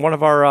something on one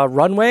of our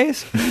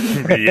runways?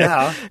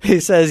 Yeah. He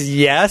says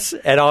yes,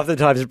 and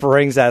oftentimes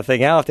brings that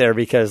thing out there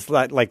because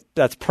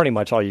that's pretty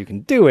much all you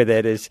can do with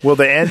it. Is well,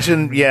 the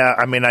engine, yeah.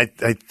 I mean, I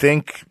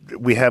think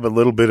we have a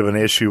little bit of an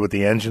issue with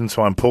the engine,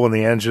 so I'm pulling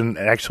the engine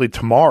actually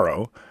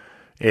tomorrow,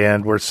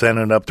 and we're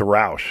sending it up to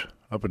Roush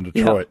up in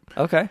Detroit.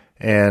 Yeah. Okay.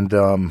 And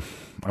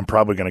I'm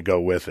probably going to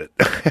go with it.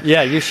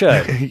 Yeah, you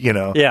should.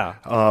 Yeah.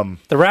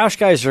 The Roush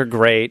guys are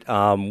great.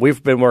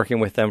 We've been working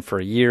with them for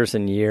years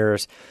and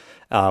years.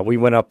 We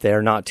went up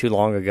there not too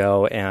long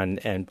ago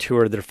and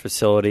toured their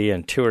facility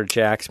and toured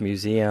Jack's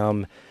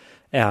museum,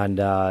 and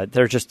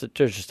they're just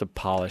a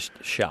polished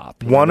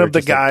shop. One of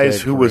the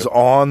guys who was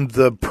on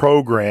the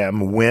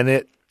program when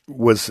it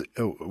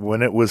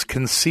was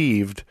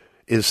conceived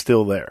is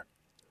still there.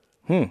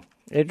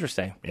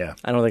 Interesting. Yeah.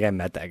 I don't think I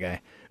met that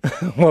guy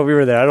while we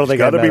were there. I don't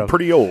think I met him. Got to be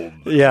pretty old.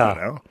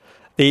 Yeah.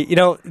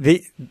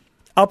 The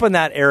up in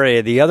that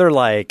area, the other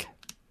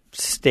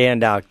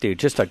standout dude,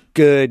 just a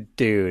good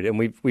dude, and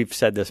we've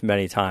said this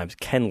many times,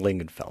 Ken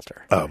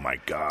Lingenfelter. Oh my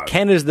God.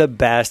 Ken is the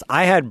best.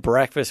 I had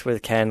breakfast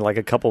with Ken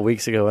a couple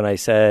weeks ago, and I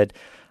said,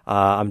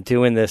 I'm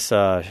doing this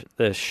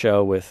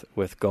show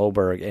with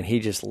Goldberg, and he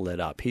just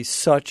lit up. He's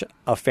such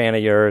a fan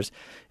of yours.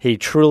 He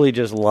truly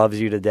just loves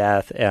you to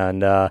death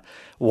and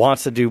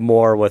wants to do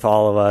more with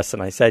all of us.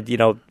 And I said,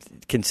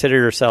 consider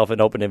yourself an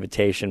open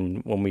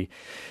invitation when we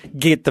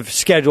get the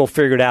schedule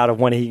figured out of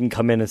when he can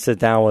come in and sit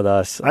down with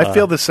us. I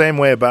feel the same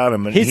way about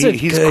him. And he's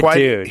good quite,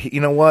 dude.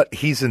 You know what?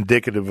 He's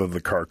indicative of the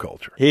car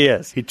culture. He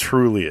is. He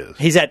truly is.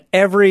 He's at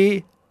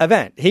every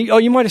event.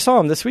 You might have saw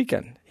him this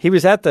weekend. He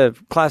was at the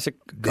Classic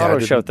Auto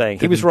Show thing.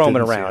 He was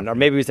roaming around, or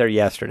maybe he was there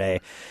yesterday.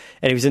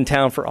 And he was in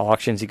town for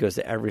auctions. He goes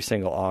to every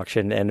single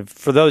auction. And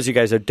for those of you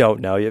guys that don't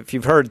know, if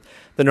you've heard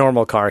the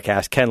normal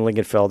CarCast, Ken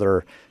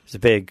Lingenfelter is a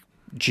big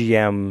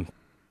GM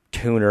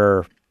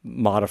tuner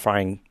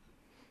modifying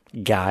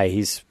guy.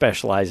 He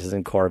specializes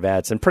in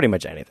Corvettes and pretty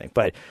much anything.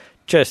 But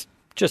just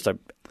a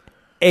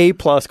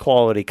A-plus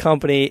quality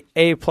company,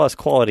 A-plus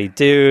quality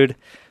dude,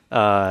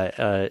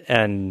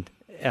 and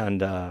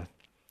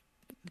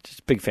just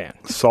a big fan.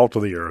 Salt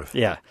of the earth.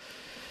 Yeah.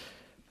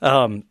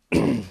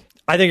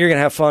 I think you're going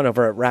to have fun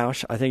over at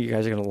Roush. I think you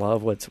guys are going to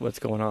love what's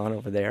going on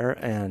over there.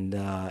 And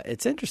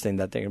it's interesting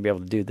that they're going to be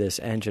able to do this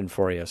engine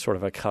for you, sort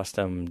of a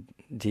custom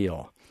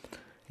deal.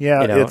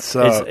 Yeah,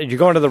 you're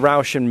going to the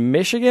Roush in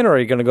Michigan, or are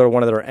you going to go to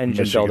one of their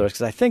engine builders?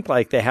 Because I think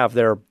they have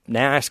their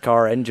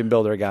NASCAR engine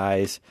builder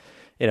guys,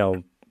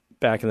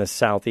 back in the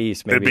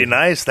southeast. Maybe it'd be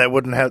nice. That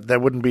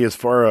wouldn't be as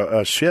far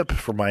a ship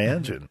for my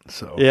engine.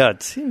 So yeah,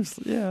 it seems.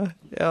 Yeah.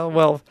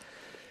 Well,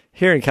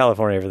 here in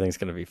California, everything's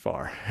going to be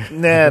far.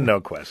 Nah, no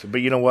question. But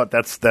you know what?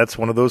 That's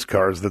one of those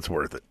cars that's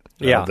worth it.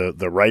 Yeah.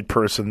 The right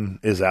person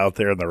is out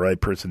there, and the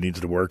right person needs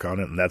to work on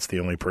it, and that's the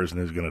only person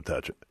who's going to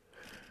touch it.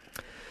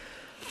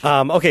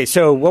 Okay,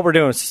 so what we're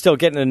doing is still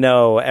getting to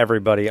know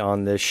everybody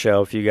on this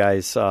show. If you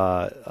guys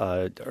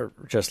are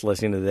just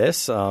listening to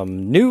this,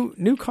 new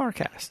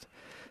CarCast.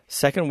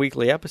 second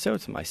weekly episode.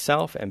 It's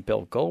myself and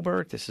Bill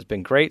Goldberg. This has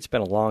been great. It's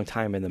been a long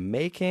time in the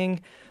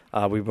making.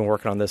 We've been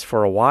working on this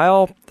for a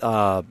while.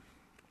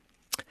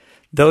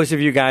 Those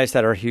of you guys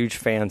that are huge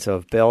fans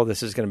of Bill,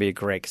 this is going to be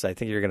great because I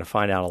think you're going to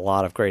find out a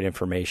lot of great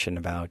information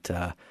about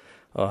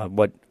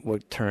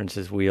what turns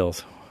his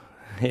wheels.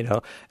 You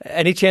know,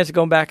 any chance of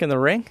going back in the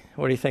ring?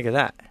 What do you think of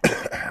that?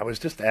 I was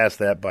just asked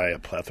that by a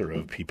plethora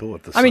of people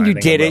at the I mean, you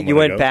did it. You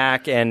went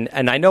back, and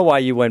I know why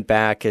you went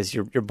back is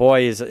your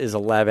boy is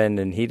 11,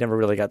 and he never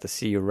really got to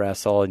see you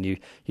wrestle, and you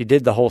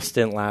did the whole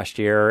stint last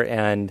year,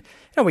 and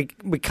you know,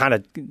 we kind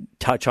of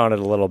touch on it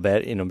a little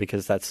bit, you know,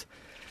 because that's.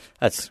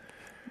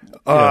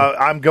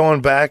 I'm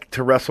going back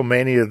to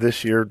WrestleMania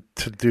this year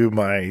to do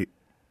my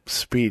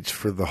speech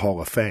for the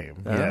Hall of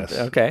Fame. Yes.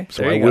 Okay.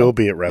 So I will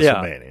be at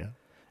WrestleMania.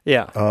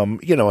 Yeah.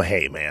 You know,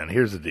 hey, man,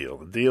 here's the deal.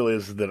 The deal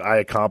is that I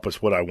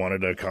accomplished what I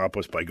wanted to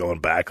accomplish by going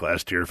back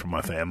last year for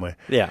my family.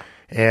 Yeah.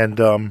 And,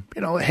 you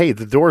know, hey,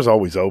 the door's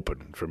always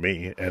open for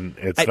me. And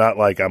it's not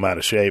like I'm out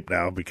of shape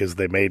now because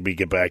they made me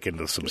get back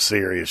into some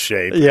serious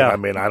shape. Yeah. I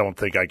mean, I don't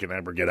think I can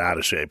ever get out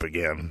of shape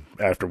again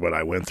after what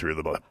I went through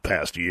the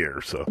past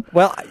year. So,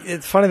 well,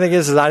 the funny thing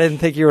is I didn't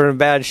think you were in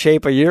bad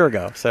shape a year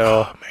ago.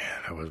 So, oh, man,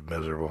 I was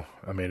miserable.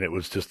 I mean, it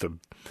was just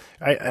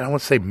I don't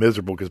want to say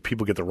miserable because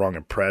people get the wrong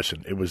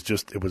impression. It was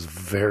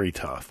very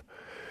tough.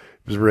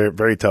 It was very,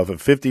 very tough.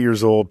 At 50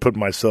 years old, putting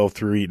myself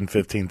through eating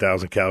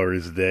 15,000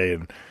 calories a day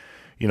and,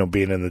 you know,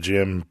 being in the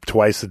gym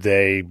twice a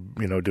day,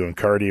 you know, doing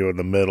cardio in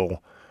the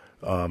middle,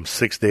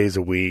 6 days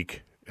a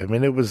week. I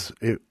mean, it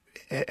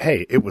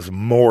was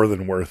more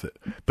than worth it,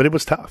 but it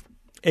was tough.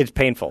 It's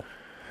painful.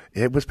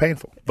 It was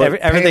painful. But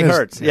everything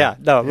hurts. Yeah.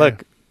 No,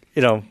 look,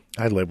 you know.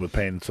 I live with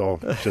pain. It's all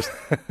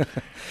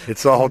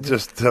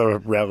just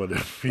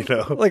relative, you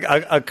know. Like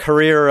a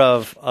career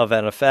of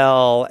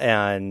NFL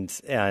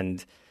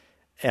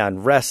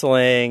and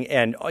wrestling,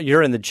 and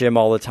you're in the gym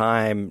all the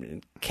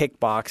time,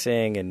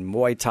 kickboxing and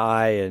Muay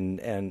Thai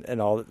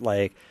and all,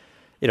 like,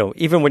 you know,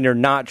 even when you're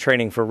not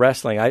training for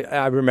wrestling.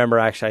 I remember,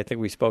 actually, I think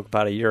we spoke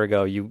about a year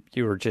ago, you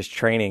were just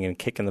training and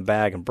kicking the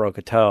bag and broke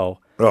a toe.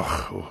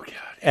 Oh God.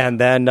 And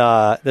then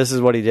this is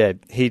what he did.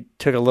 He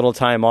took a little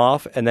time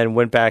off and then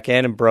went back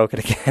in and broke it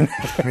again.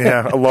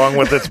 Yeah, along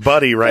with its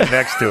buddy right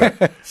next to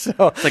it. So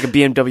it's like a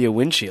BMW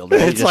windshield.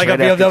 It's like a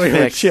BMW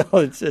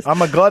windshield.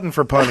 I'm a glutton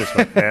for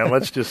punishment, man.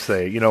 Let's just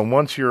say, you know,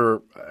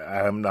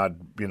 I'm not,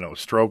 you know,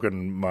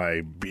 stroking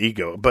my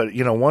ego, but,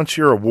 you know, once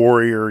you're a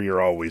warrior,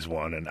 you're always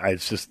one. And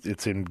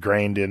it's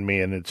ingrained in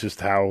me, and it's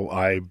just how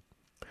I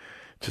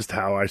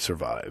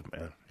survive,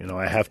 man. You know,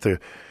 I have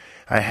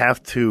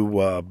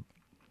to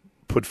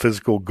put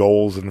physical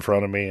goals in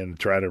front of me and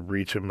try to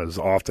reach them as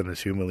often as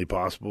humanly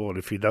possible. And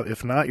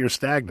if not, you're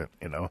stagnant.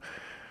 You know,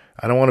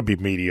 I don't want to be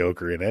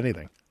mediocre in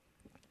anything.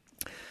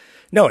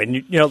 No, and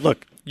you know,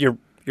 look, your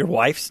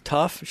wife's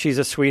tough. She's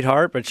a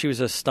sweetheart, but she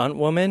was a stunt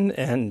woman,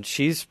 and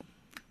she's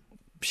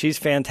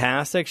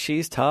fantastic.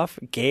 She's tough.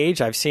 Gage,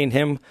 I've seen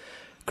him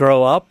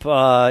grow up.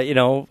 You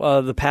know,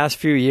 the past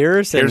few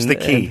years. Here's the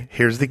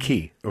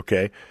key.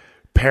 Okay,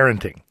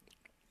 parenting.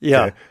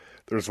 Yeah. Okay?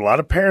 There's a lot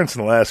of parents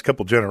in the last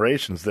couple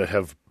generations that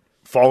have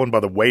fallen by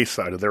the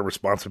wayside of their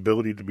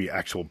responsibility to be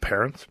actual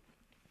parents.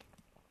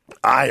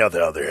 I, on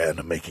the other hand,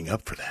 am making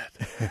up for that.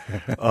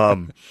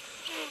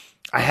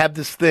 I have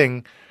this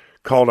thing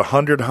called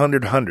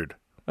 100-100-100.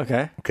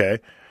 Okay.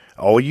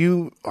 All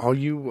you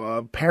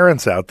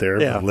parents out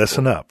there,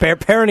 listen up.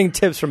 Parenting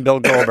tips from Bill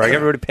Goldberg.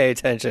 Everybody pay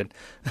attention.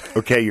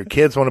 Okay, your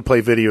kids want to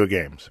play video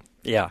games.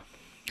 Yeah.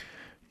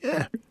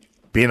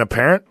 Being a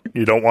parent,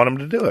 you don't want them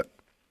to do it.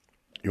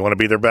 You want to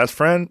be their best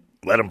friend?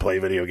 Let them play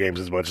video games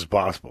as much as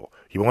possible.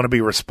 You want to be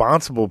a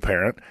responsible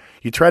parent?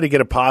 You try to get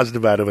a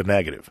positive out of a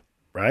negative,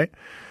 right?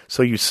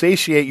 So you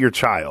satiate your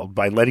child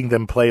by letting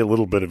them play a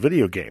little bit of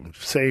video games,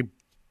 say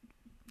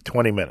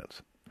 20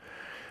 minutes.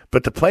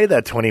 But to play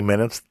that 20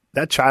 minutes,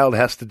 that child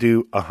has to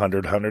do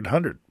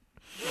 100-100-100.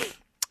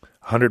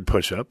 100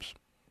 push-ups,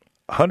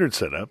 100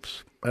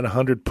 sit-ups, and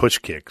 100 push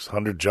kicks,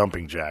 100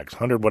 jumping jacks,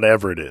 100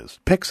 whatever it is.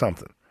 Pick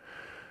something,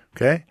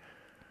 okay?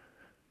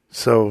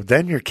 So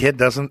then your kid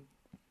doesn't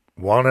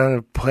want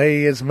to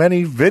play as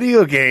many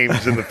video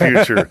games in the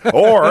future.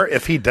 Or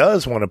if he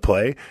does want to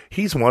play,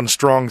 he's one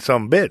strong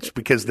sumbitch,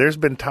 because there's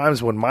been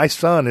times when my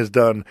son has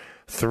done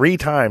 3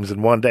 times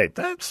in one day.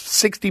 That's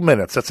 60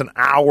 minutes. That's an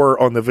hour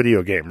on the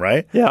video game,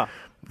 right? Yeah.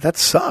 That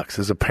sucks.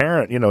 As a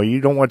parent, you know, you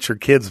don't want your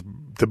kids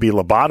to be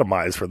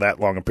lobotomized for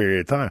that long a period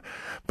of time.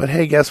 But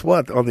hey, guess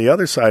what? On the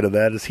other side of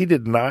that is he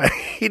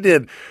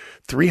did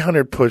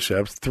 300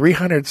 push-ups,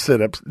 300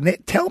 sit-ups.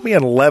 Tell me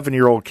an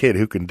 11-year-old kid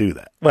who can do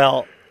that.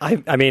 Well,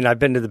 I mean, I've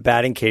been to the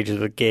batting cages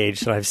with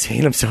Gage, and I've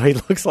seen him, so he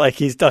looks like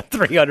he's done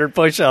 300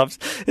 push-ups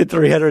and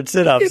 300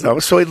 sit-ups. You know,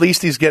 so at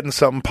least he's getting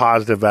something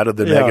positive out of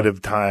the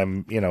negative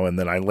time, you know, and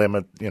then I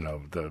limit, you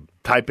know, the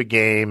type of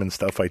game and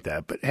stuff like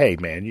that. But, hey,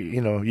 man,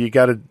 you know, you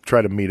got to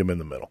try to meet him in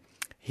the middle.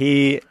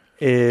 He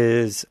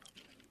is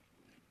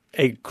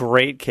a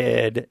great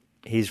kid.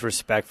 He's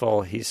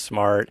respectful. He's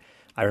smart.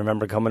 I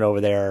remember coming over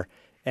there,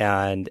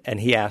 and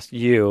he asked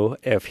you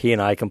if he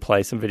and I can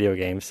play some video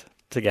games.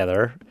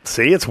 together.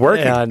 See, it's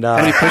working. And, How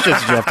many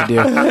push-ups did you have to do?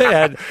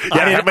 and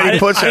how many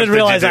push-ups I didn't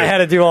realize did you do? I had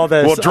to do all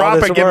this. Well, drop all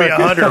this it. Give me work.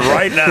 100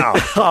 right now.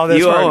 All this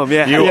You work. owe him,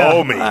 yeah. You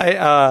owe me.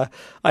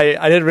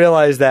 I didn't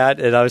realize that,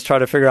 and I was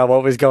trying to figure out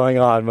what was going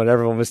on when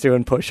everyone was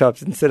doing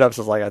push-ups and sit-ups.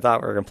 I was like, I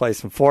thought we were going to play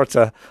some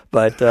Forza,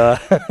 but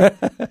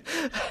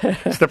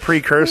It's the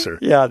precursor.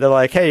 yeah, they're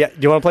like, hey, do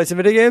you want to play some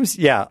video games?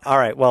 Yeah, all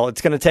right. Well,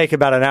 it's going to take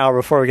about an hour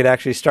before we could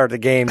actually start the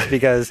games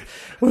because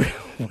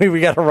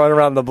we got to run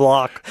around the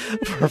block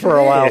for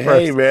a while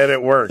first. Hey, man,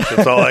 it works.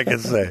 That's all I can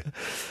say.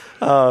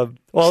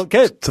 Well,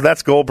 good. So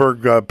that's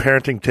Goldberg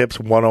Parenting Tips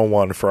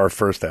 101 for our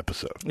first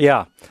episode.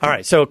 Yeah. All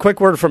right. So a quick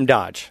word from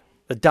Dodge.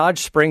 The Dodge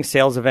Spring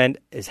Sales Event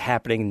is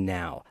happening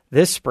now.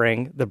 This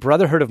spring, the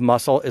Brotherhood of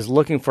Muscle is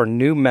looking for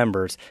new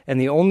members,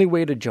 and the only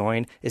way to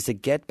join is to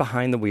get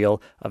behind the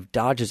wheel of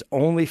Dodge's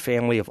only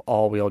family of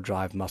all-wheel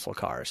drive muscle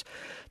cars.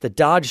 The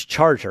Dodge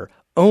Charger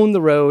own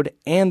the road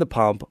and the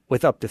pump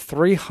with up to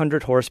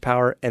 300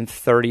 horsepower and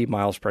 30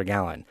 miles per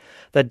gallon.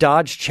 The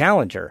Dodge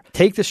Challenger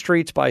take the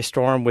streets by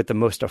storm with the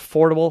most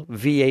affordable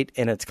V8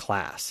 in its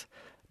class.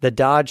 The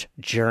Dodge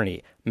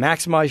Journey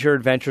maximize your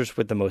adventures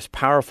with the most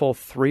powerful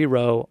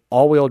 3-row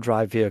all-wheel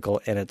drive vehicle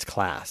in its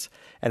class.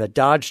 And the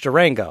Dodge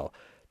Durango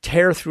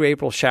tear through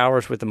April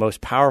showers with the most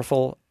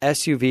powerful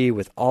SUV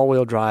with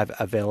all-wheel drive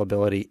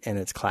availability in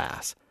its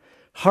class.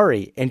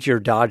 Hurry into your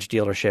Dodge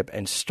dealership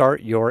and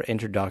start your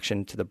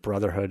introduction to the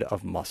Brotherhood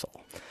of Muscle.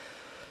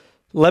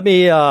 Let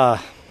me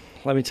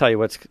tell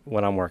you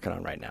what I'm working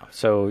on right now.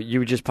 So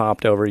you just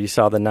popped over. You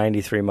saw the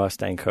 93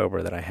 Mustang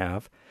Cobra that I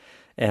have.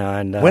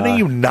 And When are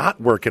you not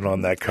working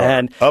on that car?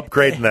 and-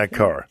 upgrading that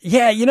car?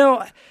 Yeah, the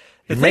You're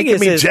thing making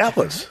is, me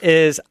jealous.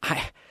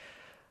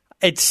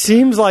 It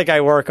seems like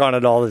I work on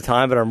it all the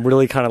time, but I'm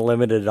really kind of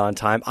limited on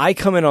time. I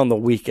come in on the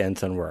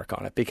weekends and work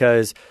on it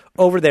because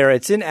over there,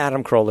 it's in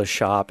Adam Carolla's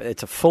shop.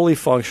 It's a fully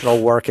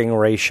functional working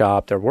race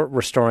shop. They're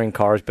restoring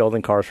cars,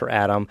 building cars for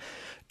Adam.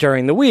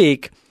 During the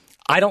week,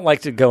 I don't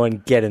like to go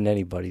and get in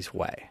anybody's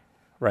way.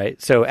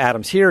 Right. So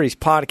Adam's here. He's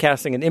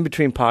podcasting, and in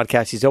between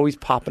podcasts, he's always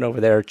popping over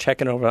there,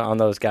 checking over on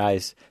those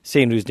guys,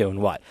 seeing who's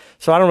doing what.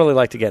 So I don't really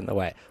like to get in the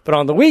way. But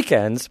on the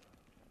weekends,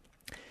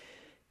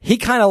 he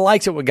kind of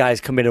likes it when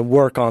guys come in and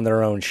work on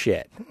their own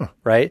shit.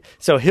 Right.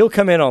 So he'll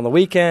come in on the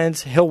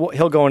weekends.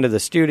 He'll go into the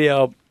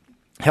studio.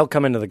 He'll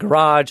come into the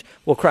garage.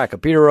 We'll crack a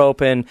beer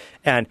open,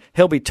 and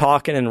he'll be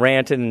talking and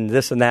ranting and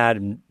this and that.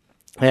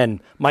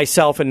 And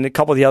myself and a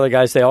couple of the other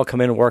guys, they all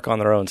come in and work on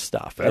their own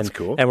stuff. That's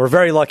cool. And we're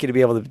very lucky to be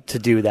able to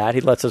do that.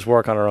 He lets us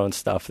work on our own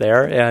stuff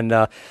there.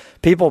 And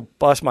people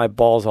bust my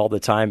balls all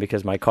the time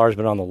because my car's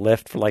been on the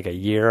lift for like a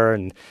year.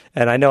 And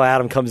I know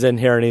Adam comes in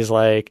here and he's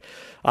like,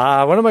 when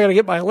am I going to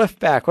get my lift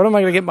back? When am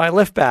I going to get my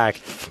lift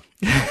back?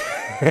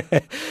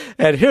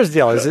 And here's the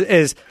deal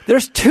is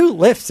there's 2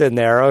 lifts in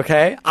there,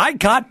 okay? I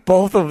got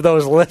both of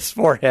those lifts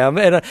for him.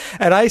 And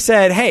I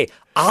said, hey,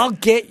 I'll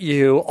get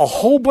you a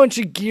whole bunch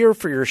of gear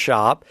for your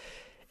shop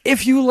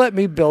if you let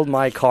me build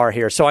my car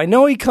here. So I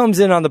know he comes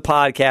in on the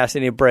podcast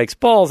and he breaks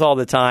balls all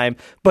the time,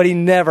 but he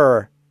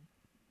never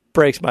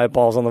breaks my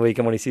balls on the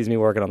weekend when he sees me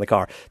working on the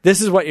car.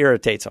 This is what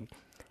irritates him.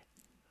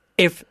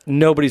 If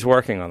nobody's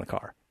working on the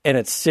car and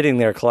it's sitting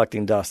there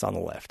collecting dust on the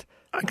lift.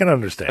 I can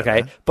understand.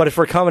 Okay, that. but if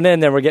we're coming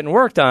in, then we're getting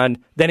work done,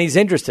 then he's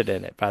interested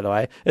in it, by the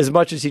way. As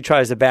much as he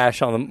tries to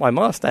bash on my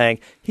Mustang,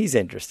 he's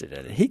interested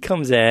in it. He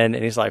comes in,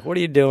 and he's like, what are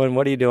you doing?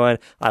 What are you doing?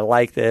 I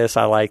like this.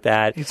 I like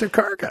that. He's a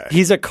car guy.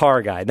 He's a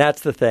car guy.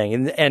 That's the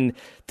thing. And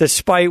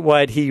despite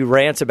what he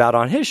rants about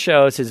on his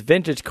shows, his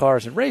vintage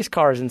cars and race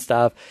cars and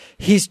stuff,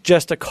 he's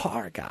just a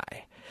car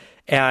guy.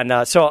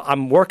 And so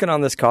I'm working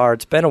on this car.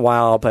 It's been a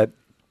while, but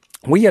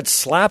we had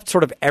slapped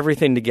sort of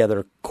everything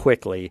together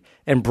quickly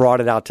and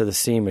brought it out to the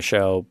SEMA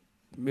show,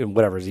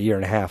 whatever, it was a year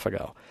and a half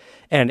ago.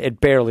 And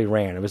it barely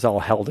ran. It was all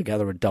held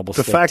together with double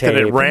stick tape. The fact that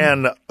it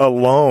ran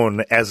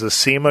alone as a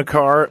SEMA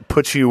car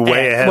puts you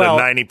way ahead of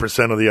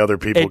 90% of the other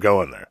people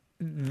going there.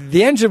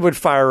 The engine would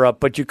fire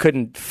up, but you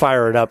couldn't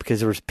fire it up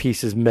because there was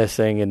pieces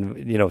missing,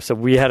 and so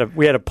we had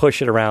to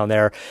push it around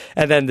there.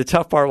 And then the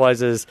tough part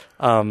was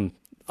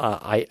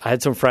I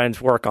had some friends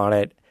work on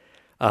it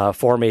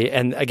for me.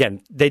 And again,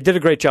 they did a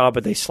great job,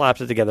 but they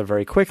slapped it together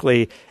very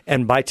quickly.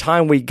 And by the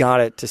time we got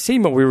it to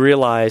SEMA, we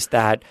realized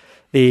that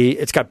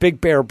it's got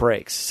big bare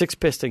brakes,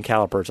 6-piston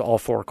calipers, all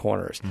 4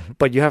 corners. Mm-hmm.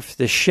 But you have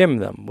to shim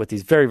them with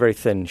these very, very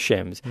thin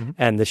shims. Mm-hmm.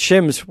 And the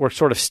shims were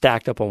sort of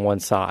stacked up on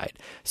one side.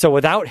 So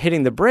without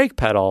hitting the brake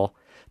pedal,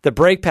 the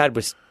brake pad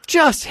was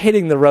just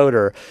hitting the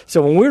rotor.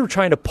 So when we were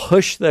trying to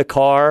push the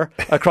car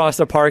across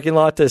the parking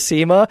lot to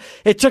SEMA,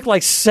 it took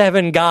like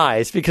 7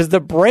 guys because the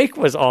brake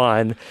was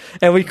on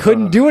and we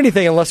couldn't do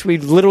anything unless we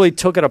literally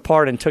took it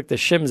apart and took the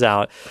shims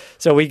out.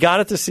 So we got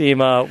it to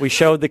SEMA. We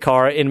showed the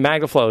car in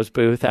MagnaFlow's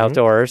booth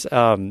outdoors.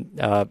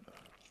 It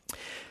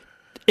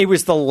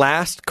was the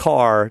last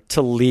car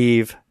to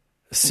leave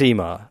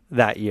SEMA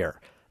that year.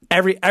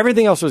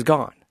 Everything else was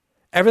gone.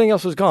 Everything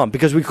else was gone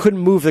because we couldn't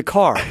move the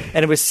car,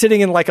 and it was sitting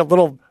in like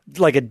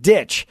a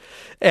ditch,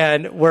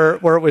 and where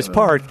it was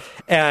parked.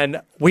 And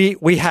we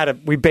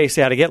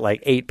basically had to get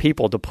like 8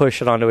 people to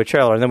push it onto a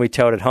trailer, and then we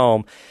towed it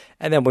home.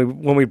 And then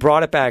when we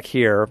brought it back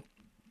here,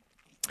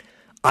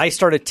 I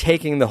started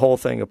taking the whole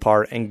thing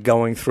apart and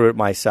going through it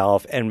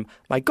myself. And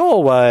my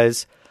goal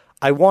was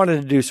I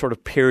wanted to do sort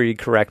of period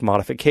correct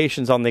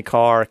modifications on the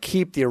car,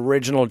 keep the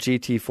original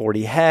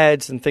GT40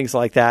 heads and things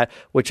like that,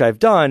 which I've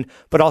done,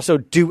 but also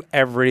do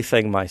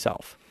everything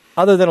myself,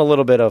 other than a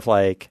little bit of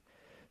like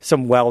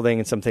some welding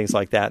and some things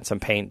like that and some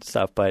paint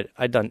stuff. But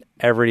I've done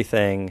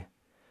everything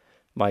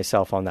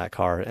myself on that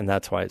car, and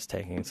that's why it's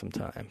taking some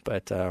time.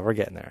 But we're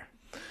getting there.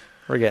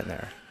 We're getting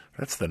there.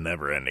 That's the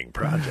never-ending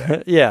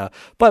project. Yeah,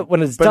 but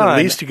when it's done, at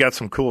least you got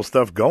some cool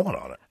stuff going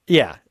on it.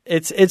 Yeah,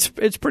 it's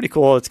pretty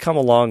cool. It's come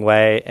a long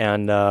way,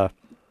 and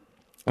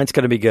it's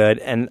going to be good.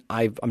 And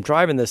I'm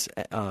driving this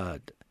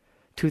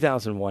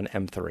 2001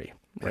 M3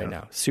 right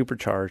now,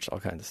 supercharged, all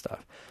kinds of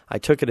stuff. I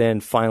took it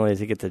in finally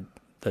to get the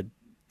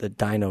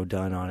dyno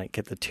done on it,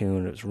 get the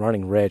tune. It was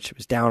running rich. It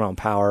was down on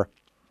power,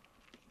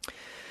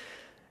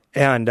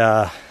 and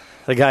the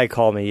guy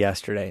called me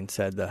yesterday and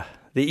said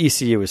the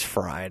ECU is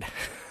fried.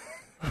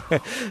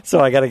 So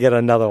I got to get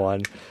another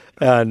one.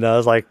 And I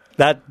was like,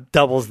 that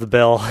doubles the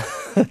bill.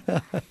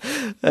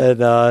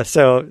 And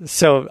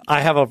so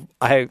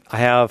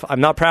I'm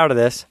not proud of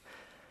this.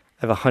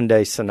 I have a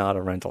Hyundai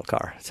Sonata rental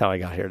car. That's how I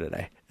got here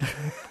today.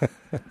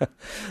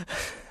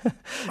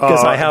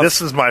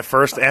 This is my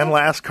first and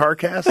last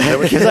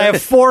CarCast? Because I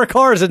have 4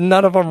 cars and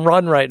none of them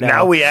run right now.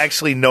 Now we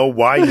actually know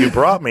why you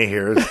brought me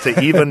here,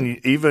 to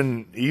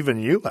even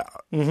you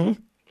out. Mm-hmm.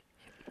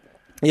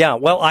 Yeah,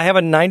 well, I have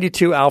a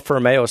 92 Alfa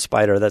Romeo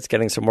Spider that's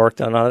getting some work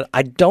done on it.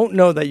 I don't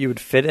know that you would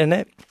fit in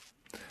it,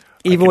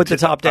 even with the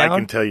top down. I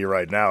can tell you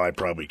right now, I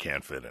probably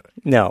can't fit in it.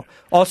 No.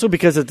 Also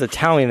because it's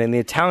Italian, and the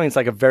Italian's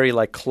like a very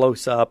like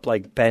close-up,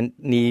 like bent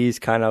knees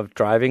kind of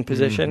driving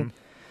position. Mm-hmm.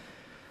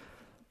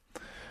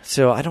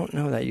 So I don't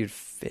know that you'd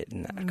fit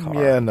in that car.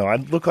 Yeah, no,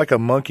 I'd look like a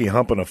monkey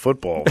humping a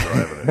football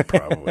driving it,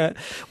 probably.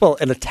 Well,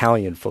 an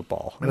Italian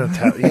football. An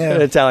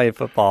Italian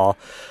football.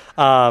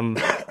 All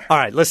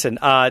right, listen,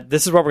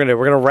 this is what we're going to do.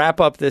 We're going to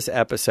wrap up this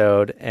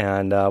episode,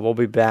 and we'll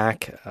be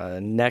back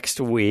next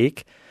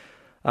week.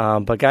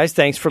 But, guys,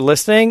 thanks for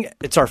listening.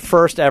 It's our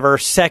first ever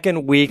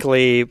second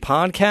weekly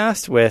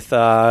podcast with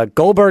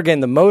Goldberg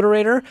and the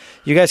Motorator.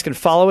 You guys can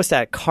follow us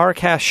at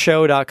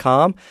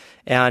CarCastShow.com.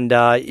 And,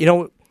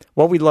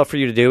 what we'd love for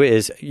you to do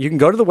is you can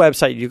go to the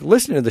website, you can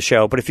listen to the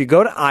show, but if you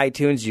go to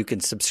iTunes, you can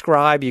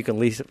subscribe, you can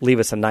leave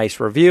us a nice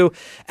review.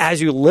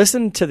 As you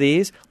listen to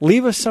these,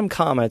 leave us some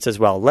comments as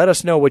well. Let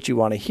us know what you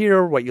want to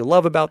hear, what you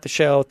love about the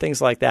show,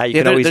 things like that.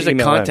 You can always there's a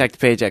email contact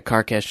page at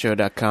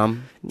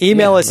CarCastShow.com.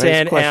 Email us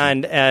in,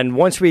 and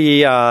once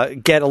we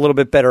get a little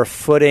bit better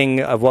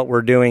footing of what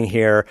we're doing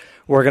here,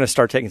 we're going to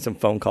start taking some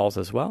phone calls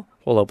as well.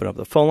 We'll open up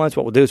the phone lines.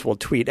 What we'll do is we'll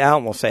tweet out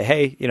and we'll say,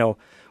 hey,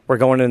 we're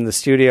going in the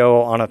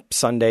studio on a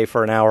Sunday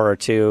for an hour or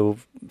two,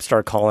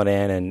 start calling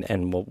in,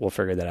 and we'll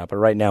figure that out. But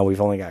right now, we've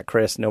only got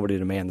Chris, nobody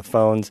to man the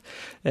phones,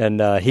 and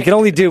he can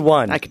only do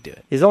one. I can do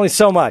it. He's only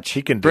so much.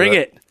 He can bring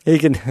it. He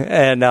can.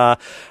 And all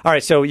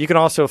right, so you can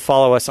also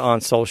follow us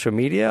on social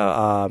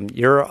media.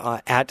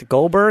 You're at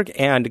Goldberg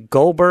and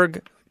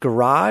Goldberg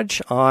Garage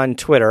on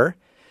Twitter,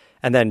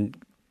 and then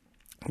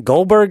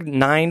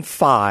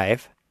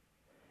Goldberg95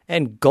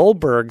 and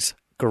Goldberg's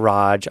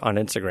Garage on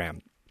Instagram.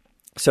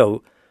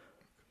 So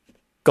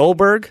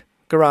Goldberg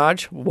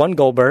Garage, one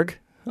Goldberg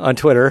on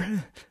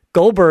Twitter.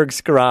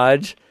 Goldberg's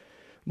Garage,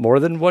 more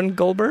than one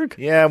Goldberg?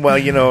 Yeah,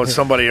 well,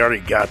 somebody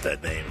already got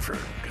that name, for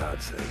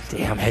God's sake.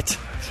 Damn it.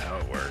 That's how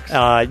it works.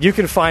 You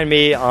can find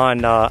me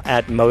on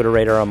at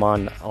Motorator. I'm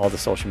on all the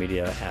social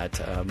media at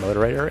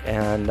Motorator.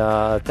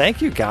 And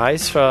thank you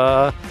guys.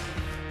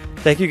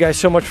 Thank you guys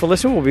so much for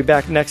listening. We'll be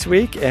back next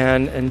week.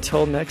 And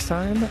until next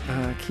time,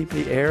 keep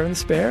the air in the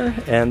spare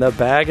and the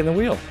bag in the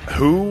wheel.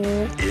 Who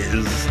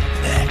is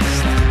next?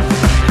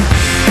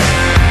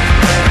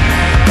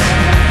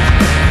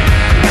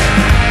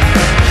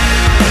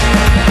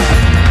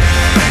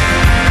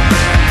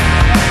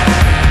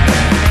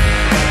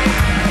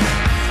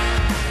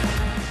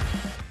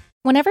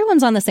 When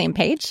everyone's on the same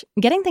page,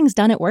 getting things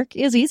done at work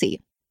is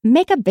easy.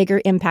 Make a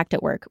bigger impact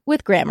at work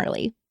with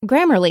Grammarly.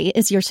 Grammarly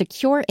is your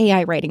secure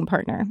AI writing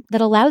partner that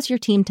allows your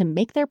team to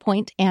make their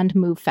point and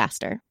move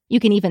faster.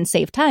 You can even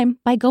save time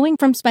by going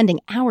from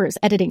spending hours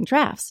editing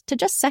drafts to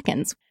just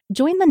seconds.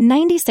 Join the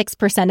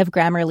 96% of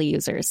Grammarly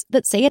users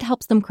that say it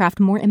helps them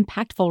craft more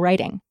impactful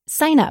writing.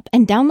 Sign up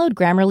and download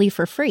Grammarly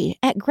for free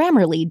at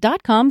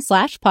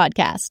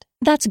Grammarly.com/podcast.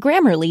 That's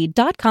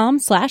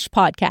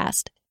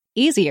Grammarly.com/podcast.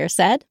 Easier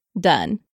said, done.